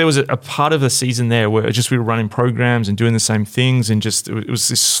 And I think there was a part of the season there where we were running programs and doing the same things, and just it was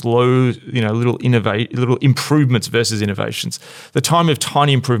this slow, little improvements versus innovations. The time of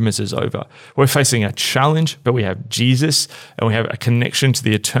tiny improvements is over. We're facing a challenge, but we have Jesus and we have a connection to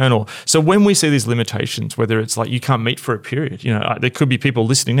the eternal. So when we see these limitations, whether it's like you can't meet for a period, there could be people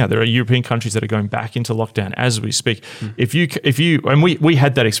listening now. There are European countries that are going back into lockdown as we speak. If you and we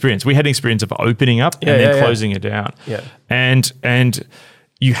had that experience. We had an experience of opening up and then closing it down. And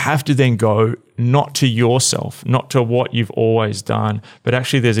you have to then go not to yourself, not to what you've always done, but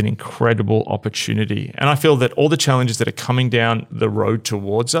actually there's an incredible opportunity. And I feel that all the challenges that are coming down the road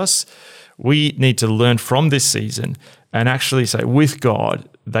towards us, we need to learn from this season and actually say, with God,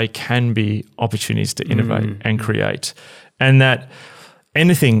 they can be opportunities to innovate and create. And that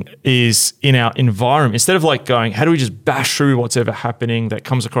anything is in our environment, instead of like going, how do we just bash through what's ever happening that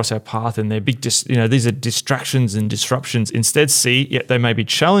comes across our path, and they're big, these are distractions and disruptions. Instead, they may be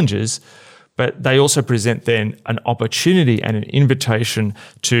challenges, but they also present then an opportunity and an invitation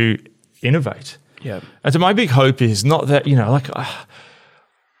to innovate. And so my big hope is not that,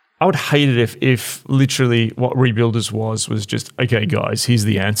 I would hate it if literally what Rebuilders was just, okay, guys, here's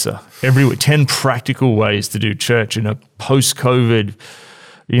the answer. 10 practical ways to do church in a post-COVID,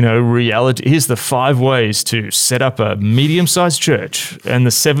 reality. Here's the 5 ways to set up a medium-sized church and the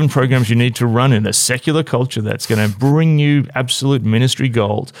 7 programs you need to run in a secular culture that's going to bring you absolute ministry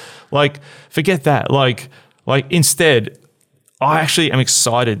gold. Like, forget that. Like instead, I actually am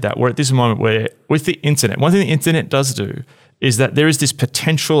excited that we're at this moment where with the internet, one thing the internet does do is that there is this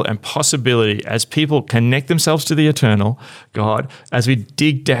potential and possibility as people connect themselves to the eternal God, as we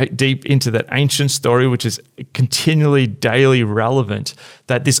dig deep into that ancient story, which is continually, daily relevant,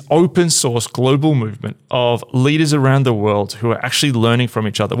 that this open source global movement of leaders around the world who are actually learning from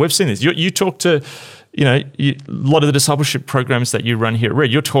each other. We've seen this. You talk to a lot of the discipleship programs that you run here at Red,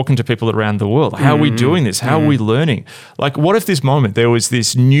 you're talking to people around the world. How are we doing this? How are we learning? Like, what if this moment there was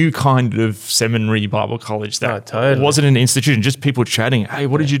this new kind of seminary Bible college that wasn't an institution, just people chatting, hey,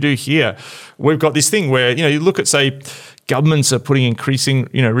 what did you do here? We've got this thing where, you look at, say, governments are putting increasing,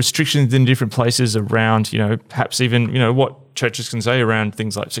 restrictions in different places around, perhaps even, what churches can say around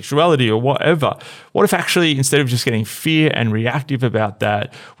things like sexuality or whatever. What if actually, instead of just getting fear and reactive about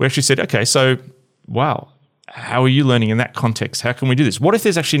that, we actually said, okay, so wow, how are you learning in that context? How can we do this? What if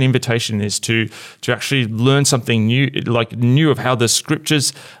there's actually an invitation is to actually learn something new of how the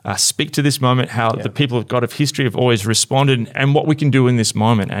scriptures speak to this moment, how the people of God of history have always responded, and what we can do in this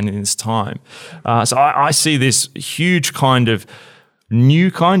moment and in this time. So I see this huge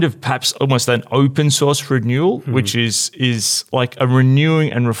new kind of perhaps almost an open source renewal, which is like a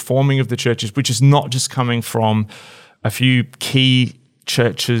renewing and reforming of the churches, which is not just coming from a few key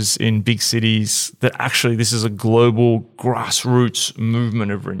churches in big cities, that actually this is a global grassroots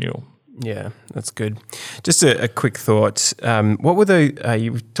movement of renewal. Yeah, that's good. Just a quick thought. What were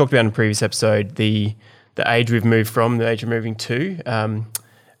you talked about in a previous episode, the age we've moved from, the age we're moving to?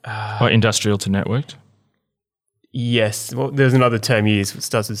 Industrial to networked? Yes. Well, there's another term used, it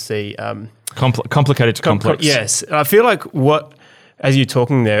starts with C. Complicated to complex. Yes. I feel like as you're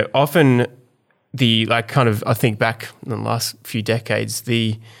talking there, often I think back in the last few decades,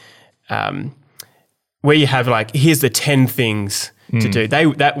 where you have here's the 10 things to do.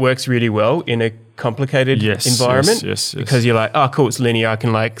 That works really well in a complicated environment because you're like, oh, cool, it's linear. I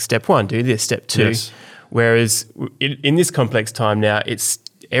can step 1, do this, step 2. Yes. Whereas in this complex time now,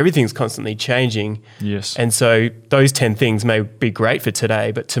 everything's constantly changing. Yes. And so those 10 things may be great for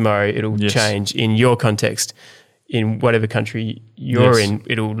today, but tomorrow it'll change in your context. in whatever country you're Yes. in,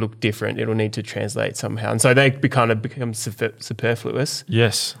 it'll look different. It'll need to translate somehow. And so they become superfluous,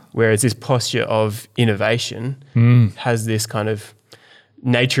 Yes. whereas this posture of innovation has this kind of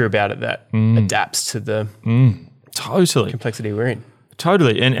nature about it that adapts to the Totally. complexity we're in.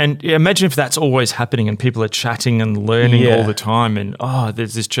 Totally. And imagine if that's always happening and people are chatting and learning Yeah. all the time. And,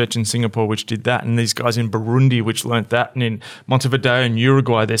 there's this church in Singapore which did that. And these guys in Burundi which learnt that. And in Montevideo and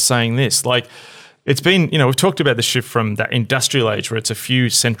Uruguay, they're saying this. Like, it's been, we've talked about the shift from that industrial age where it's a few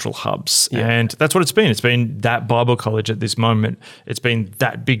central hubs. Yeah. And that's what it's been. It's been that Bible college at this moment. It's been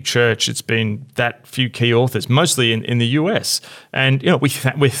that big church. It's been that few key authors, mostly in the US. And,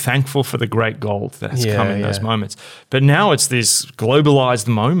 we're thankful for the great gold that has come in those moments. But now it's this globalized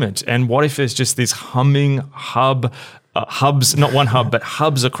moment. And what if there's just this humming hubs, not one hub, but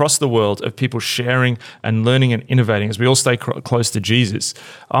hubs across the world of people sharing and learning and innovating as we all stay close to Jesus.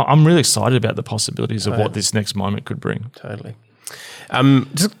 I'm really excited about the possibilities of what this next moment could bring. Totally.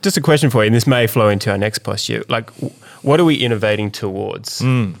 Just a question for you, and this may flow into our next posture. Like, what are we innovating towards?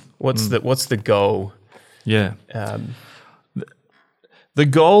 What's the goal? Yeah. The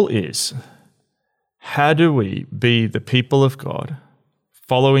goal is, how do we be the people of God,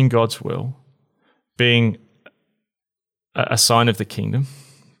 following God's will, being a sign of the kingdom,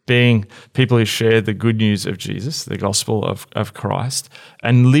 being people who share the good news of Jesus, the gospel of Christ,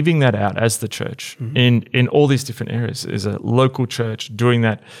 and living that out as the church in all these different areas. As a local church, doing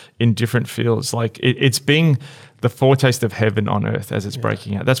that in different fields. Like it's being the foretaste of heaven on earth as it's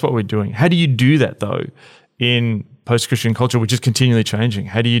breaking out. That's what we're doing. How do you do that though in post-Christian culture, which is continually changing?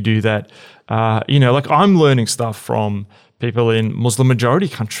 How do you do that? Like I'm learning stuff from people in Muslim majority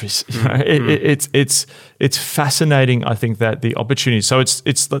countries. It's fascinating. I think that the opportunity. So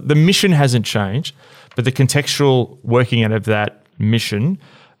it's the mission hasn't changed, but the contextual working out of that mission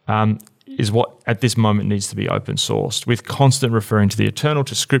is what at this moment needs to be open sourced, with constant referring to the eternal,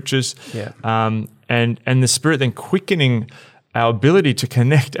 to scriptures, and the Spirit then quickening our ability to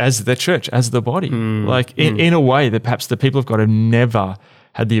connect as the church, as the body, in a way that perhaps the people of God have never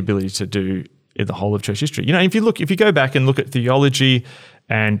had the ability to do in the whole of church history. If you go back and look at theology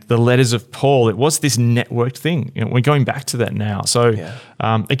and the letters of Paul, it was this networked thing. We're going back to that now. So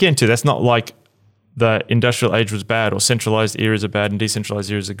again, too, that's not like the industrial age was bad or centralized eras are bad and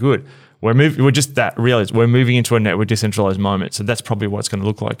decentralized eras are good. We're just that realize we're moving into a network decentralized moment. So that's probably what it's going to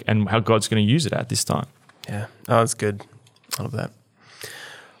look like and how God's going to use it at this time. Yeah. Oh, that's good. I love that.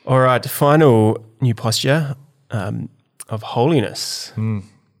 All right. Final new posture of holiness.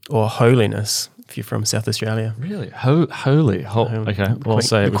 Or holiness, if you're from South Australia. Really? Holy. Okay, well, I'll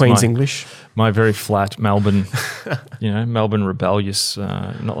say it was Queen's English. My very flat Melbourne, Melbourne rebellious,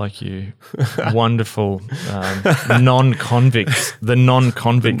 not like you, wonderful non-convict, the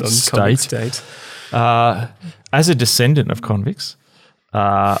non-convict state. As a descendant of convicts,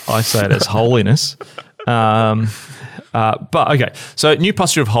 I say it as holiness. But okay, so new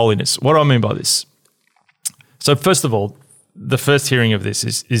posture of holiness. What do I mean by this? So first of all, the first hearing of this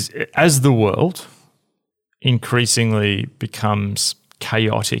is as the world increasingly becomes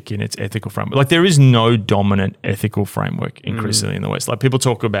chaotic in its ethical framework. Like there is no dominant ethical framework increasingly in the West. Like people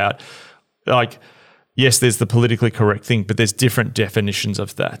talk about, like, yes, there's the politically correct thing, but there's different definitions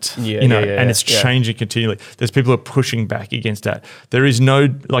of that. And it's changing continually. There's people who are pushing back against that. There is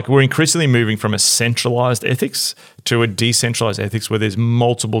we're increasingly moving from a centralized ethics to a decentralized ethics where there's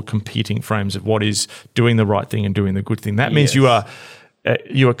multiple competing frames of what is doing the right thing and doing the good thing. That means you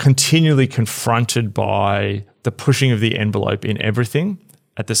are continually confronted by the pushing of the envelope in everything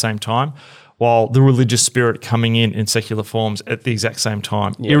at the same time, while the religious spirit coming in secular forms at the exact same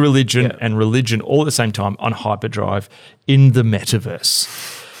time, irreligion and religion all at the same time on hyperdrive in the metaverse.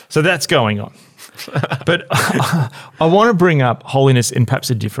 So that's going on. But I want to bring up holiness in perhaps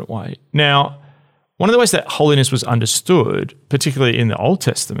a different way. Now, one of the ways that holiness was understood, particularly in the Old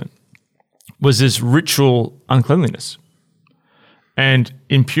Testament, was this ritual uncleanliness and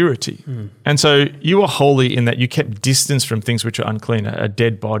impurity. And so you were holy in that you kept distance from things which are unclean, a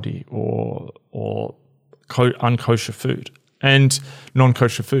dead body or unkosher food and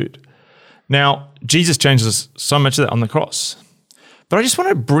non-kosher food. Now, Jesus changes so much of that on the cross. But I just want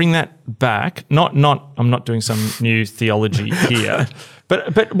to bring that back. I'm not doing some new theology here,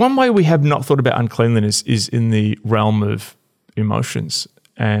 but one way we have not thought about uncleanliness is in the realm of emotions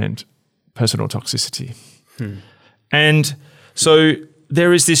and personal toxicity. And so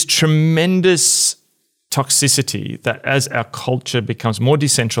there is this tremendous toxicity that as our culture becomes more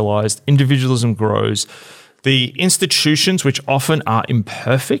decentralized, individualism grows, the institutions, which often are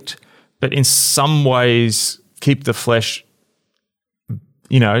imperfect, but in some ways keep the flesh,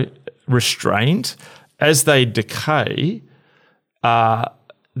 restrained, as they decay,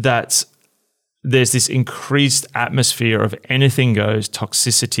 that there's this increased atmosphere of anything goes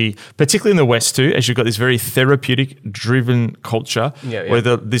toxicity, particularly in the West too, as you've got this very therapeutic-driven culture where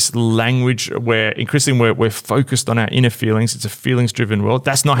this language, where increasingly we're focused on our inner feelings. It's a feelings-driven world.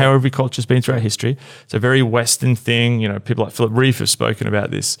 That's not how every culture's been throughout history. It's a very Western thing. You know, people like Philip Reeve have spoken about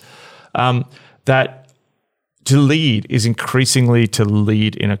this. That to lead is increasingly to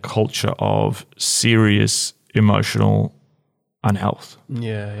lead in a culture of serious emotional unhealth.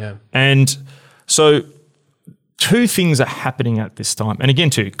 Yeah. And so two things are happening at this time. And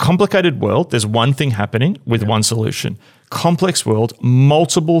again, complicated world, there's one thing happening with one solution. Complex world,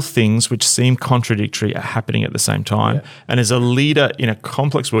 multiple things which seem contradictory are happening at the same time. Yeah. And as a leader in a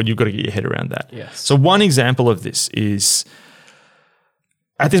complex world, you've got to get your head around that. Yes. So one example of this is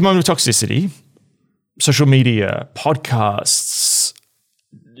at this moment of toxicity, social media, podcasts,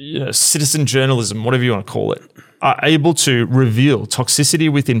 citizen journalism, whatever you want to call it, are able to reveal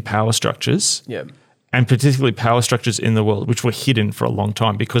toxicity within power structures, and particularly power structures in the world, which were hidden for a long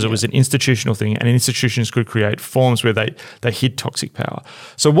time because it was an institutional thing, and institutions could create forms where they hid toxic power.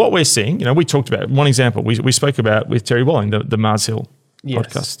 So what we're seeing, we talked about one example we spoke about with Terry Walling, the Mars Hill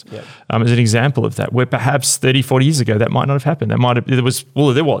podcast, as an example of that, where perhaps 30, 40 years ago that might not have happened.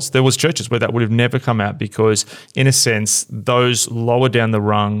 There was churches where that would have never come out because, in a sense, those lower down the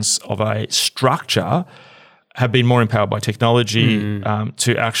rungs of a structure have been more empowered by technology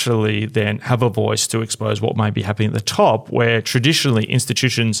to actually then have a voice to expose what may be happening at the top, where traditionally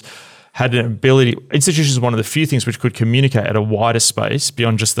institutions had an ability. Institutions is one of the few things which could communicate at a wider space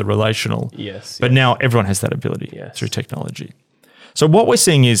beyond just the relational. But now everyone has that ability through technology. So what we're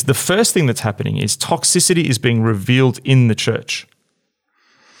seeing is the first thing that's happening is toxicity is being revealed in the church.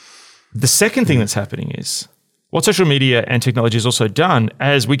 The second thing that's happening is what social media and technology has also done,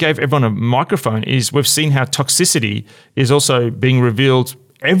 as we gave everyone a microphone, is we've seen how toxicity is also being revealed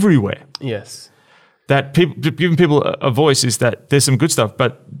everywhere. Yes. That giving people a voice is that there's some good stuff,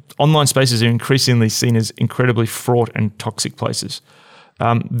 but online spaces are increasingly seen as incredibly fraught and toxic places.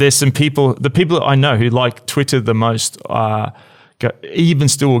 There's some people, the people that I know who like Twitter the most even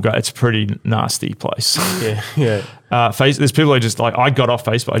still will go, it's a pretty nasty place. There's people who just like, I got off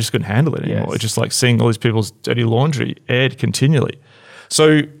Facebook, I just couldn't handle it anymore. It's just like seeing all these people's dirty laundry aired continually.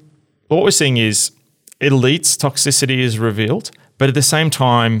 So what we're seeing is elites' toxicity is revealed, but at the same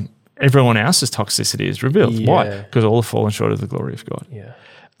time, everyone else's toxicity is revealed. Why? Because all have fallen short of the glory of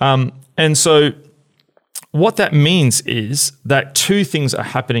God. And so what that means is that two things are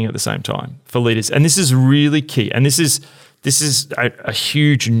happening at the same time for leaders. And this is really key. And this is a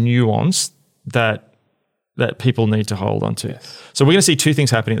huge nuance that people need to hold on to. So we're going to see two things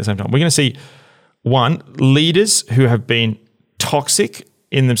happening at the same time. We're going to see, one, leaders who have been toxic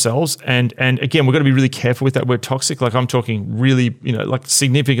in themselves. And again, we've got to be really careful with that word toxic. Like I'm talking really, like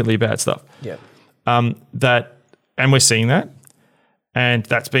significantly bad stuff. And we're seeing that. And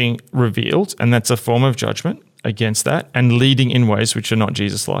that's being revealed. And that's a form of judgment against that and leading in ways which are not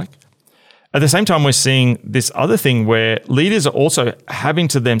Jesus-like. At the same time, we're seeing this other thing where leaders are also having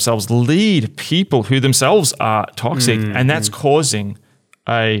to themselves lead people who themselves are toxic, and that's causing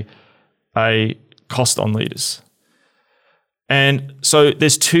a cost on leaders. And so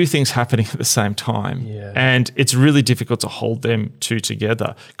there's two things happening at the same time, and it's really difficult to hold them two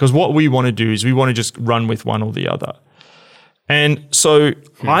together because what we want to do is we want to just run with one or the other. And so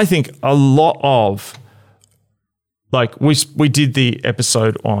I think a lot of, like we did the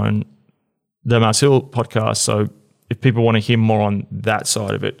episode on the Mars Hill podcast. So if people want to hear more on that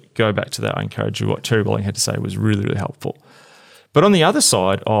side of it, go back to that. I encourage you. What Terry Walling had to say was really, really helpful. But on the other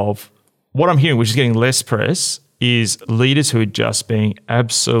side of what I'm hearing, which is getting less press, is leaders who are just being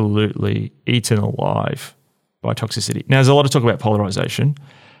absolutely eaten alive by toxicity. Now, there's a lot of talk about polarization.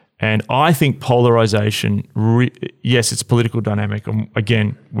 And I think polarization, yes, it's a political dynamic. And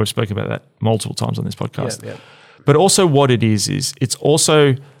again, we've spoken about that multiple times on this podcast. But also what it is it's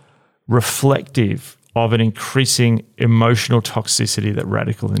also reflective of an increasing emotional toxicity that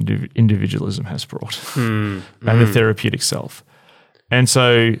radical individualism has brought and the therapeutic self. And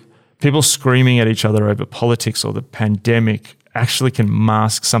so people screaming at each other over politics or the pandemic actually can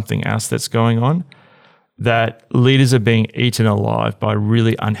mask something else that's going on, that leaders are being eaten alive by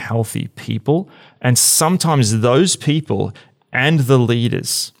really unhealthy people. And sometimes those people and the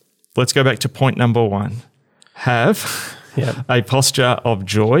leaders, let's go back to point number one, have a posture of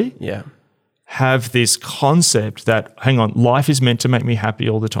joy, have this concept that, hang on, life is meant to make me happy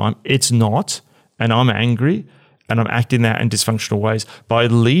all the time. It's not, and I'm angry, and I'm acting that in dysfunctional ways. By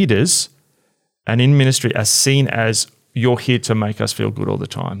leaders and in ministry are seen as, you're here to make us feel good all the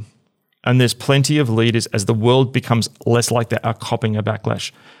time. and there's plenty of leaders as the world becomes less like that are copping a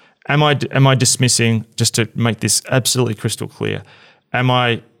backlash. Am I dismissing, just to make this absolutely crystal clear, I'm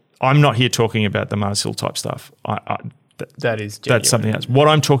not here talking about the Mars Hill type stuff. That's something else. What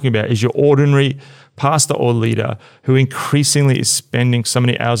I'm talking about is your ordinary pastor or leader who increasingly is spending so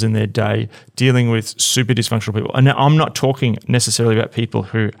many hours in their day dealing with super dysfunctional people. And now I'm not talking necessarily about people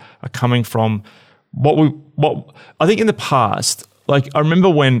who are coming from what I think in the past, like I remember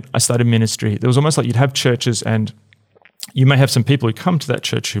when I started ministry, there was almost like you'd have churches and you may have some people who come to that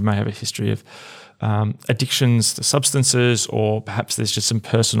church who may have a history of addictions to substances, or perhaps there's just some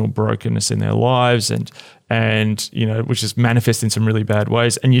personal brokenness in their lives, and you know, which is manifest in some really bad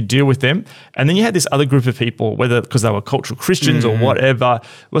ways, and you deal with them. And then you had this other group of people, whether because they were cultural Christians or whatever,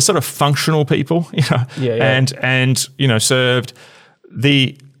 were sort of functional people, you know, and you know, served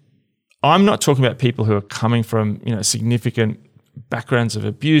the. I'm not talking about people who are coming from, you know, significant backgrounds of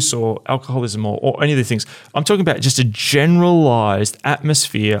abuse or alcoholism or any of these things. I'm talking about just a generalized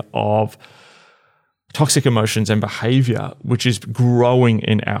atmosphere of toxic emotions and behavior, which is growing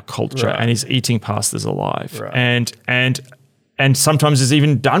in our culture and is eating pastors alive. Right. And sometimes is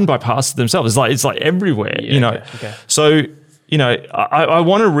even done by pastors themselves. It's like everywhere, you know. Okay. So, you know, I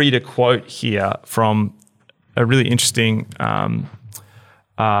want to read a quote here from a really interesting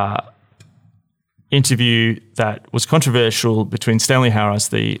interview that was controversial between Stanley Harris,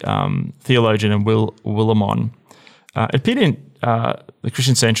 the theologian, and Will Willimon. It appeared in the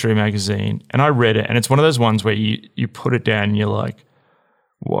Christian Century magazine, and I read it, and it's one of those ones where you put it down and you're like,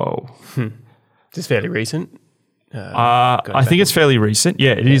 whoa. Is this fairly recent? I think it's fairly recent.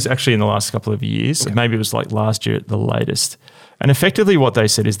 Yeah, it is actually in the last couple of years. Okay. Maybe it was like last year at the latest. And effectively what they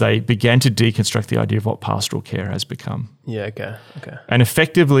said is they began to deconstruct the idea of what pastoral care has become. Yeah, okay. And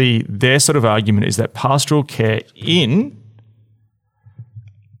effectively their sort of argument is that pastoral care in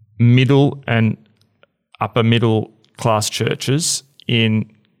middle and upper middle class churches in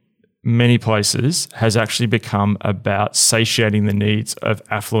many places has actually become about satiating the needs of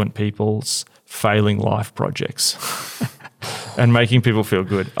affluent people's failing life projects and making people feel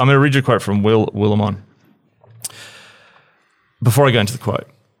good. I'm going to read you a quote from Will Willimon. Before I go into the quote.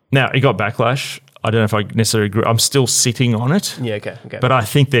 Now, it got backlash. I don't know if I necessarily agree. I'm still sitting on it. Yeah, okay. But I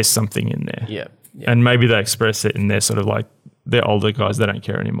think there's something in there. Yeah. And maybe they express it in their sort of like, they're older guys, they don't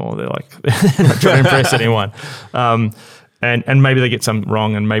care anymore. They're like, they're not trying to impress anyone. And maybe they get something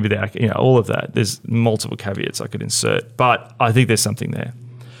wrong, and maybe they, you know, all of that. There's multiple caveats I could insert, but I think there's something there.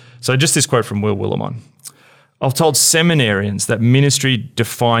 So just this quote from Will Willimon. I've told seminarians that ministry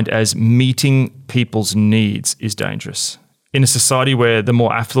defined as meeting people's needs is dangerous. In a society where the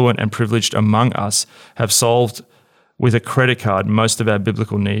more affluent and privileged among us have solved with a credit card most of our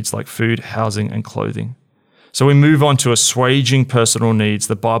biblical needs like food, housing, and clothing. So we move on to assuaging personal needs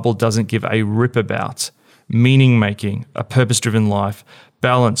the Bible doesn't give a rip about: meaning-making, a purpose-driven life,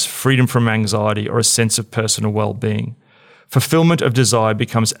 balance, freedom from anxiety, or a sense of personal well-being. Fulfillment of desire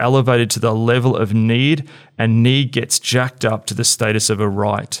becomes elevated to the level of need, and need gets jacked up to the status of a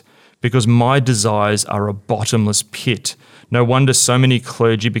right, because my desires are a bottomless pit. No wonder so many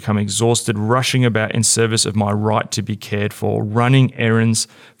clergy become exhausted, rushing about in service of my right to be cared for. Running errands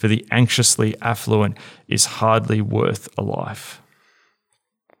for the anxiously affluent is hardly worth a life.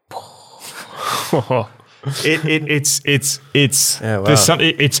 It's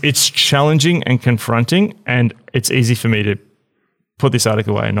challenging and confronting, and it's easy for me to put this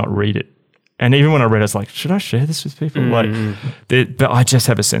article away and not read it. And even when I read it, I was like, should I share this with people? But I just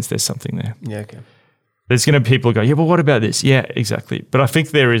have a sense there's something there. Yeah, okay. There's going to be people who go, yeah, but what about this? Yeah, exactly. But I think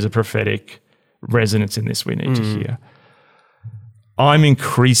there is a prophetic resonance in this we need to hear. I'm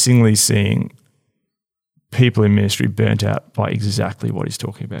increasingly seeing people in ministry burnt out by exactly what he's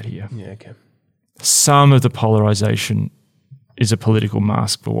talking about here. Yeah, okay. Some of the polarization is a political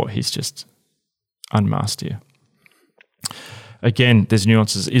mask for what he's just unmasked here. Again, there's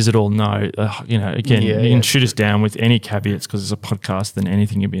nuances. Is it all? No. You can shoot us down with any caveats because it's a podcast, then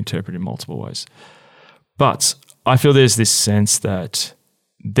anything can be interpreted in multiple ways. But I feel there's this sense that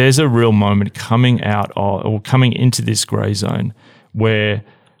there's a real moment coming out of, or coming into this grey zone where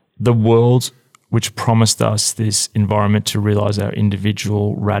the world, which promised us this environment to realise our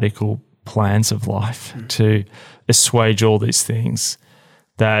individual radical plans of life, to assuage all these things,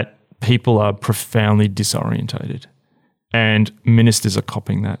 that people are profoundly disorientated. And ministers are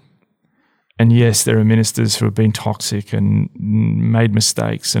copying that. And yes, there are ministers who have been toxic and made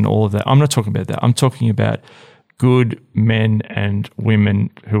mistakes and all of that. I'm not talking about that. I'm talking about good men and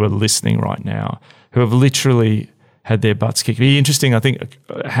women who are listening right now, who have literally had their butts kicked. It'd be interesting, I think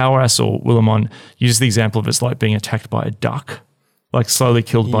Hauerwas or Willimon used the example of it's like being attacked by a duck. like slowly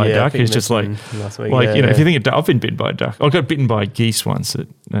killed by a I duck. think He's just like, last week, if you think of duck, I've been bitten by a duck. I got bitten by geese once at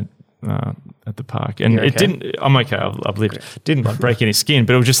the park, and You're it okay? didn't. I'm okay. I've lived. Didn't like break any skin,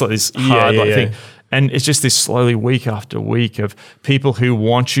 but it was just like this hard thing. And it's just this slowly week after week of people who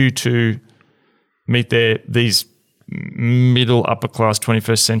want you to meet these middle upper class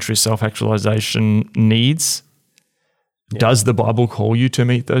 21st century self-actualization needs. Yeah. Does the Bible call you to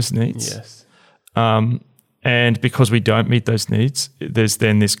meet those needs? Yes. And because we don't meet those needs, there's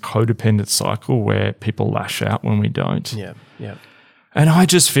then this codependent cycle where people lash out when we don't. Yeah. And I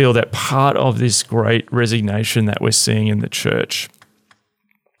just feel that part of this great resignation that we're seeing in the church,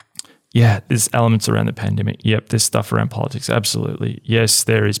 there's elements around the pandemic. Yep, there's stuff around politics. Absolutely. Yes,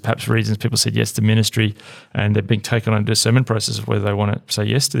 there is perhaps reasons people said yes to ministry and they've been taken on a discernment process of whether they want to say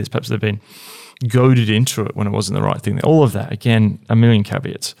yes to this. Perhaps they've been goaded into it when it wasn't the right thing. All of that, again, a million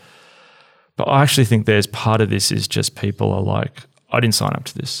caveats. But I actually think there's part of this is just people are like, I didn't sign up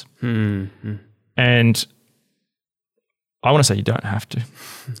to this. Mm-hmm. And I want to say you don't have to.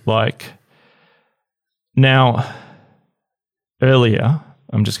 Like, now, earlier,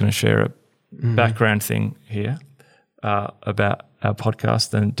 I'm just going to share a background thing here about our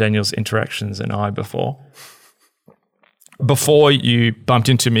podcast and Daniel's interactions and I before. Before you bumped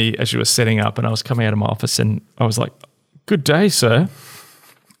into me as you were setting up and I was coming out of my office and I was like, good day, sir.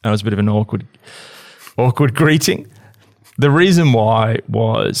 And it was a bit of an awkward greeting. The reason why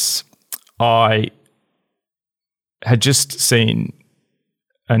was I had just seen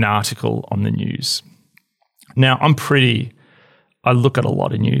an article on the news. Now, I look at a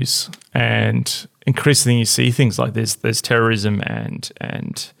lot of news and increasingly you see things like this. There's terrorism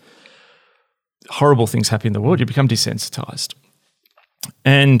and horrible things happening in the world. You become desensitized.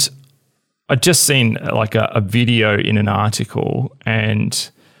 And I'd just seen like a video in an article and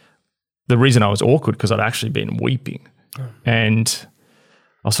the reason I was awkward because I'd actually been weeping. And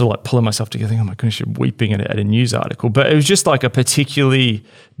I was sort of like pulling myself together. Oh my goodness, you're weeping at a news article. But it was just like a particularly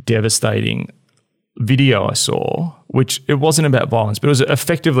devastating video I saw, which it wasn't about violence, but it was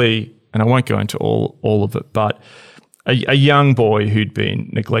effectively, and I won't go into all of it, but a young boy who'd been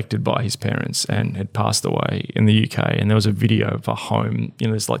neglected by his parents and had passed away in the UK. And there was a video of a home,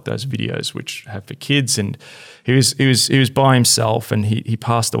 there's like those videos which have for kids. And he was by himself and he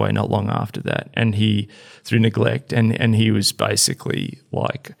passed away not long after that. And he, through neglect, and he was basically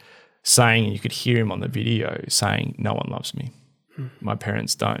like saying, and you could hear him on the video saying, no one loves me. My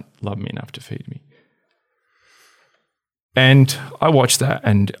parents don't love me enough to feed me. And I watched that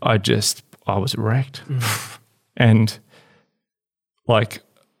and I was wrecked. And like,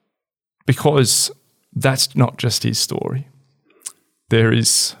 because that's not just his story. There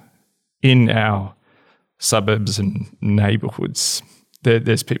is in our suburbs and neighborhoods,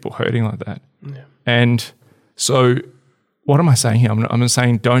 there's people hurting like that. Yeah. And so what am I saying here? I'm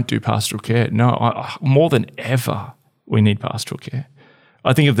saying don't do pastoral care. No, more than ever, we need pastoral care.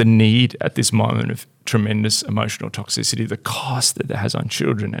 I think of the need at this moment of tremendous emotional toxicity, the cost that has on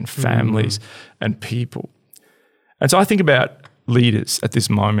children and families and people. And so I think about leaders at this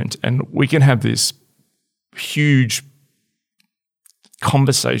moment, and we can have this huge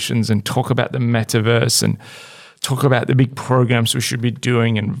conversations and talk about the metaverse and talk about the big programs we should be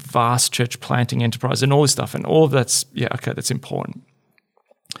doing and vast church planting enterprise and all this stuff. And all of that's, that's important.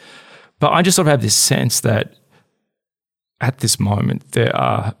 But I just sort of have this sense that at this moment, there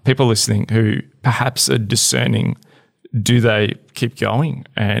are people listening who perhaps are discerning, do they keep going,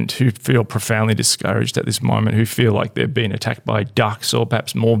 and who feel profoundly discouraged at this moment, who feel like they're being attacked by ducks or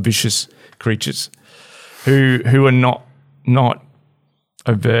perhaps more vicious creatures, who are not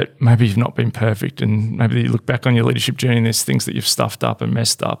overt. Maybe you've not been perfect and maybe you look back on your leadership journey and there's things that you've stuffed up and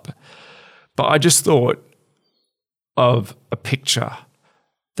messed up. But I just thought of a picture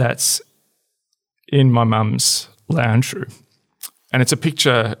that's in my mum's lounge room. And it's a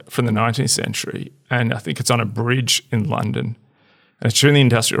picture from the 19th century. And I think it's on a bridge in London. And it's during the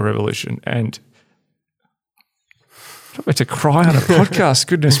Industrial Revolution. And I'm about to cry on a podcast,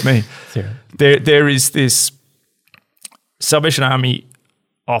 goodness me. Yeah. There is this Salvation Army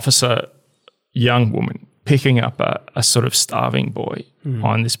officer, young woman, picking up a sort of starving boy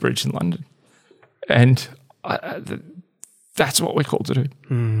on this bridge in London. And that's what we're called to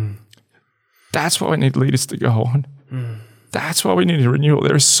do. That's why we need leaders to go on. That's why we need a renewal.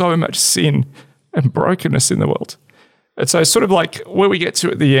 There is so much sin and brokenness in the world. And so sort of like where we get to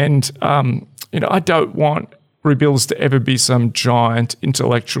at the end, I don't want Rebuilds to ever be some giant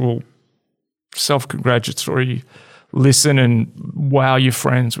intellectual, self-congratulatory, listen and wow your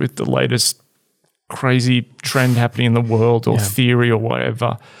friends with the latest crazy trend happening in the world or theory or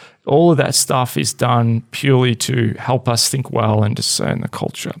whatever. All of that stuff is done purely to help us think well and discern the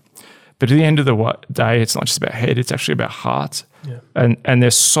culture. But at the end of the day, it's not just about head, it's actually about heart. Yeah. And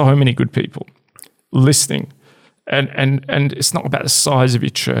there's so many good people listening. And it's not about the size of your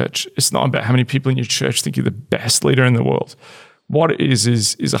church. It's not about how many people in your church think you're the best leader in the world. What it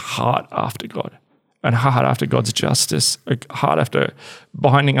is a heart after God, and a heart after God's justice, a heart after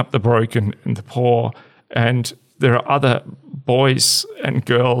binding up the broken and the poor. And there are other boys and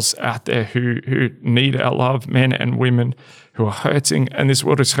girls out there who need our love, men and women who are hurting, and this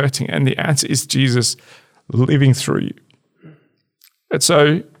world is hurting. And the answer is Jesus living through you. And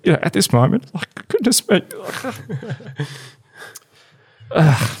so, at this moment, like, goodness me,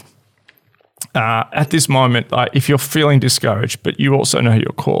 at this moment, like, if you're feeling discouraged, but you also know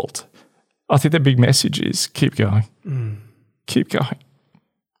you're called, I think the big message is keep going. Keep going.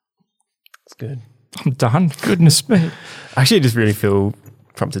 That's good. I'm done. Goodness me. I actually just really feel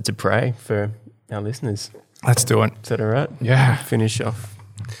prompted to pray for our listeners. Let's do it. Is that all right? Yeah. Finish off.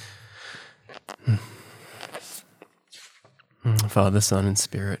 Father, Son, and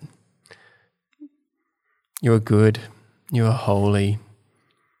Spirit, you are good. You are holy.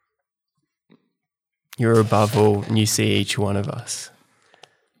 You're above all, and you see each one of us.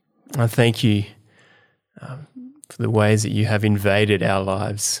 I thank you for the ways that you have invaded our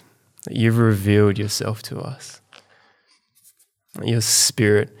lives, that you've revealed yourself to us. Your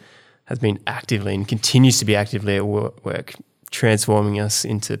Spirit has been actively and continues to be actively at work, transforming us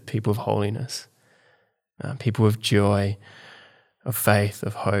into people of holiness, people of joy, of faith,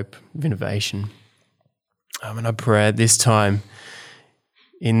 of hope, of innovation. And I pray at this time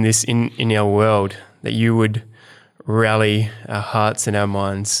in our world that you would rally our hearts and our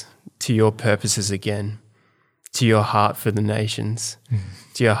minds to your purposes again, to your heart for the nations,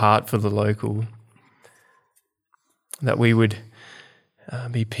 to your heart for the local, that we would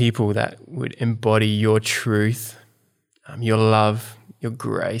be people that would embody your truth, your love, your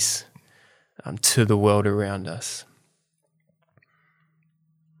grace to the world around us.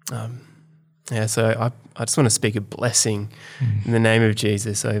 So I just want to speak a blessing in the name of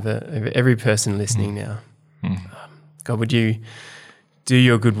Jesus over every person listening now. God, would you do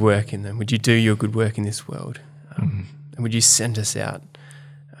your good work in them? Would you do your good work in this world? And would you send us out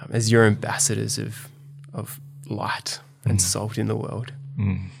as your ambassadors of light and salt in the world?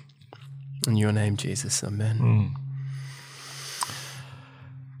 In your name, Jesus, amen.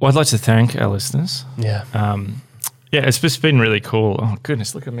 Well, I'd like to thank our listeners. Yeah. Yeah, it's just been really cool. Oh,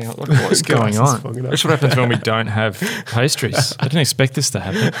 goodness, look at me. Look at what's going on. That's what happens when we don't have pastries. I didn't expect this to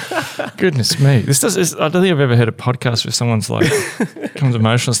happen. Goodness me. I don't think I've ever heard a podcast where someone's like, becomes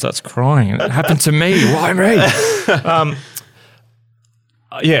emotional, starts crying. And it happened to me. Why me?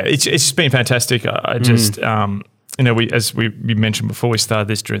 Yeah, it's just been fantastic. I just, as we mentioned before, we started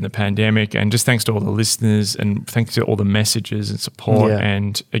this during the pandemic, and just thanks to all the listeners and thanks to all the messages and support. Yeah.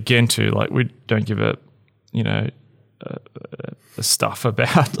 And again, we don't give a stuff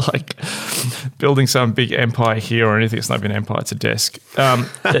about like building some big empire here or anything. It's not even an empire; it's a desk.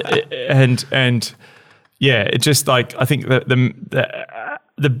 And yeah, it just like I think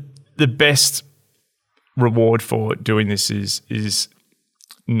the best reward for doing this is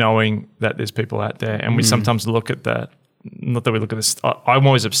knowing that there's people out there, and we sometimes look at that. Not that we look at this. I'm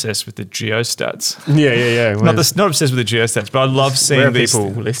always obsessed with the geostats. Yeah. Not obsessed with the geostats, but I love seeing these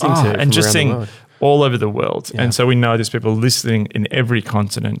people listening to and just seeing all over the world. Yeah. And so we know there's people listening in every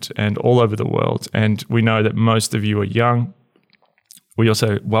continent and all over the world. And we know that most of you are young. We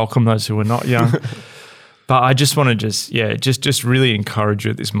also welcome those who are not young. But I just want to just really encourage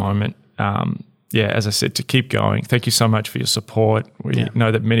you at this moment. As I said, to keep going. Thank you so much for your support. We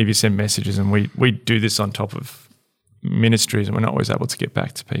know that many of you send messages, and we do this on top of ministries, and we're not always able to get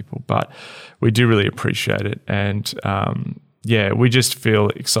back to people, but we do really appreciate it. And we just feel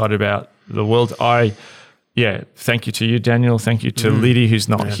excited about the world. Thank you to you, Daniel. Thank you to Liddy, who's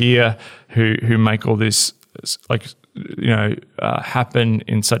not here, who make all this happen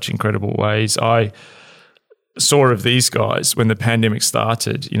in such incredible ways. I saw of these guys when the pandemic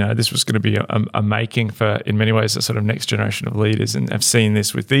started. This was going to be a making for, in many ways, a sort of next generation of leaders, and I've seen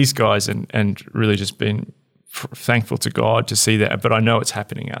this with these guys and really just been thankful to God to see that. But I know it's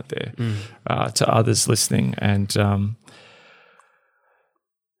happening out there to others listening, and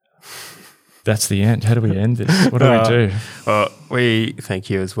that's the end. How do we end this? What do we do? We thank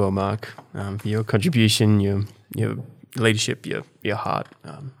you as well, Mark, for your contribution, your leadership, your heart,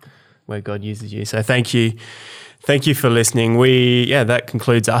 where God uses you. So thank you for listening. That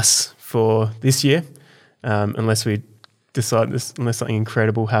concludes us for this year. Unless we decide this unless something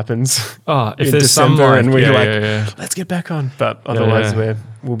incredible happens. Oh, if in there's some December, like, and we're yeah. let's get back on. But otherwise, yeah.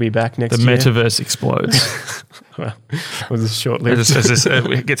 we'll be back next The year. metaverse explodes. Well, it was a short-lived.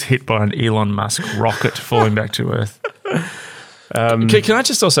 It gets hit by an Elon Musk rocket falling back to Earth. Can I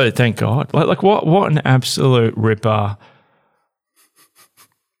just also thank God? Like what an absolute ripper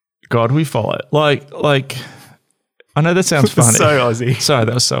God we follow. Like I know that sounds funny. So Aussie. Sorry,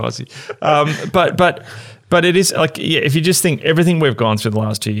 that was so Aussie. But it is like, yeah, if you just think everything we've gone through the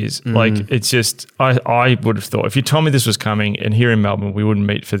last 2 years, like it's just, I would have thought, if you told me this was coming and here in Melbourne, we wouldn't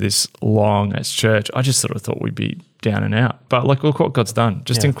meet for this long as church, I just sort of thought we'd be down and out. But like, look what God's done.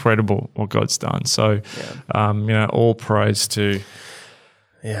 Just incredible what God's done. So, all praise to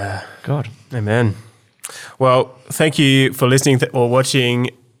God. Amen. Well, thank you for listening or watching.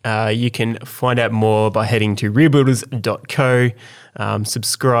 You can find out more by heading to rebuilders.co,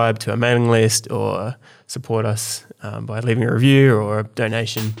 subscribe to our mailing list, or support us by leaving a review or a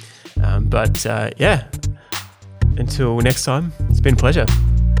donation. Until next time, it's been a pleasure.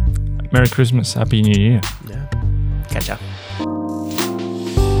 Merry Christmas. Happy New Year. Yeah. Catch up.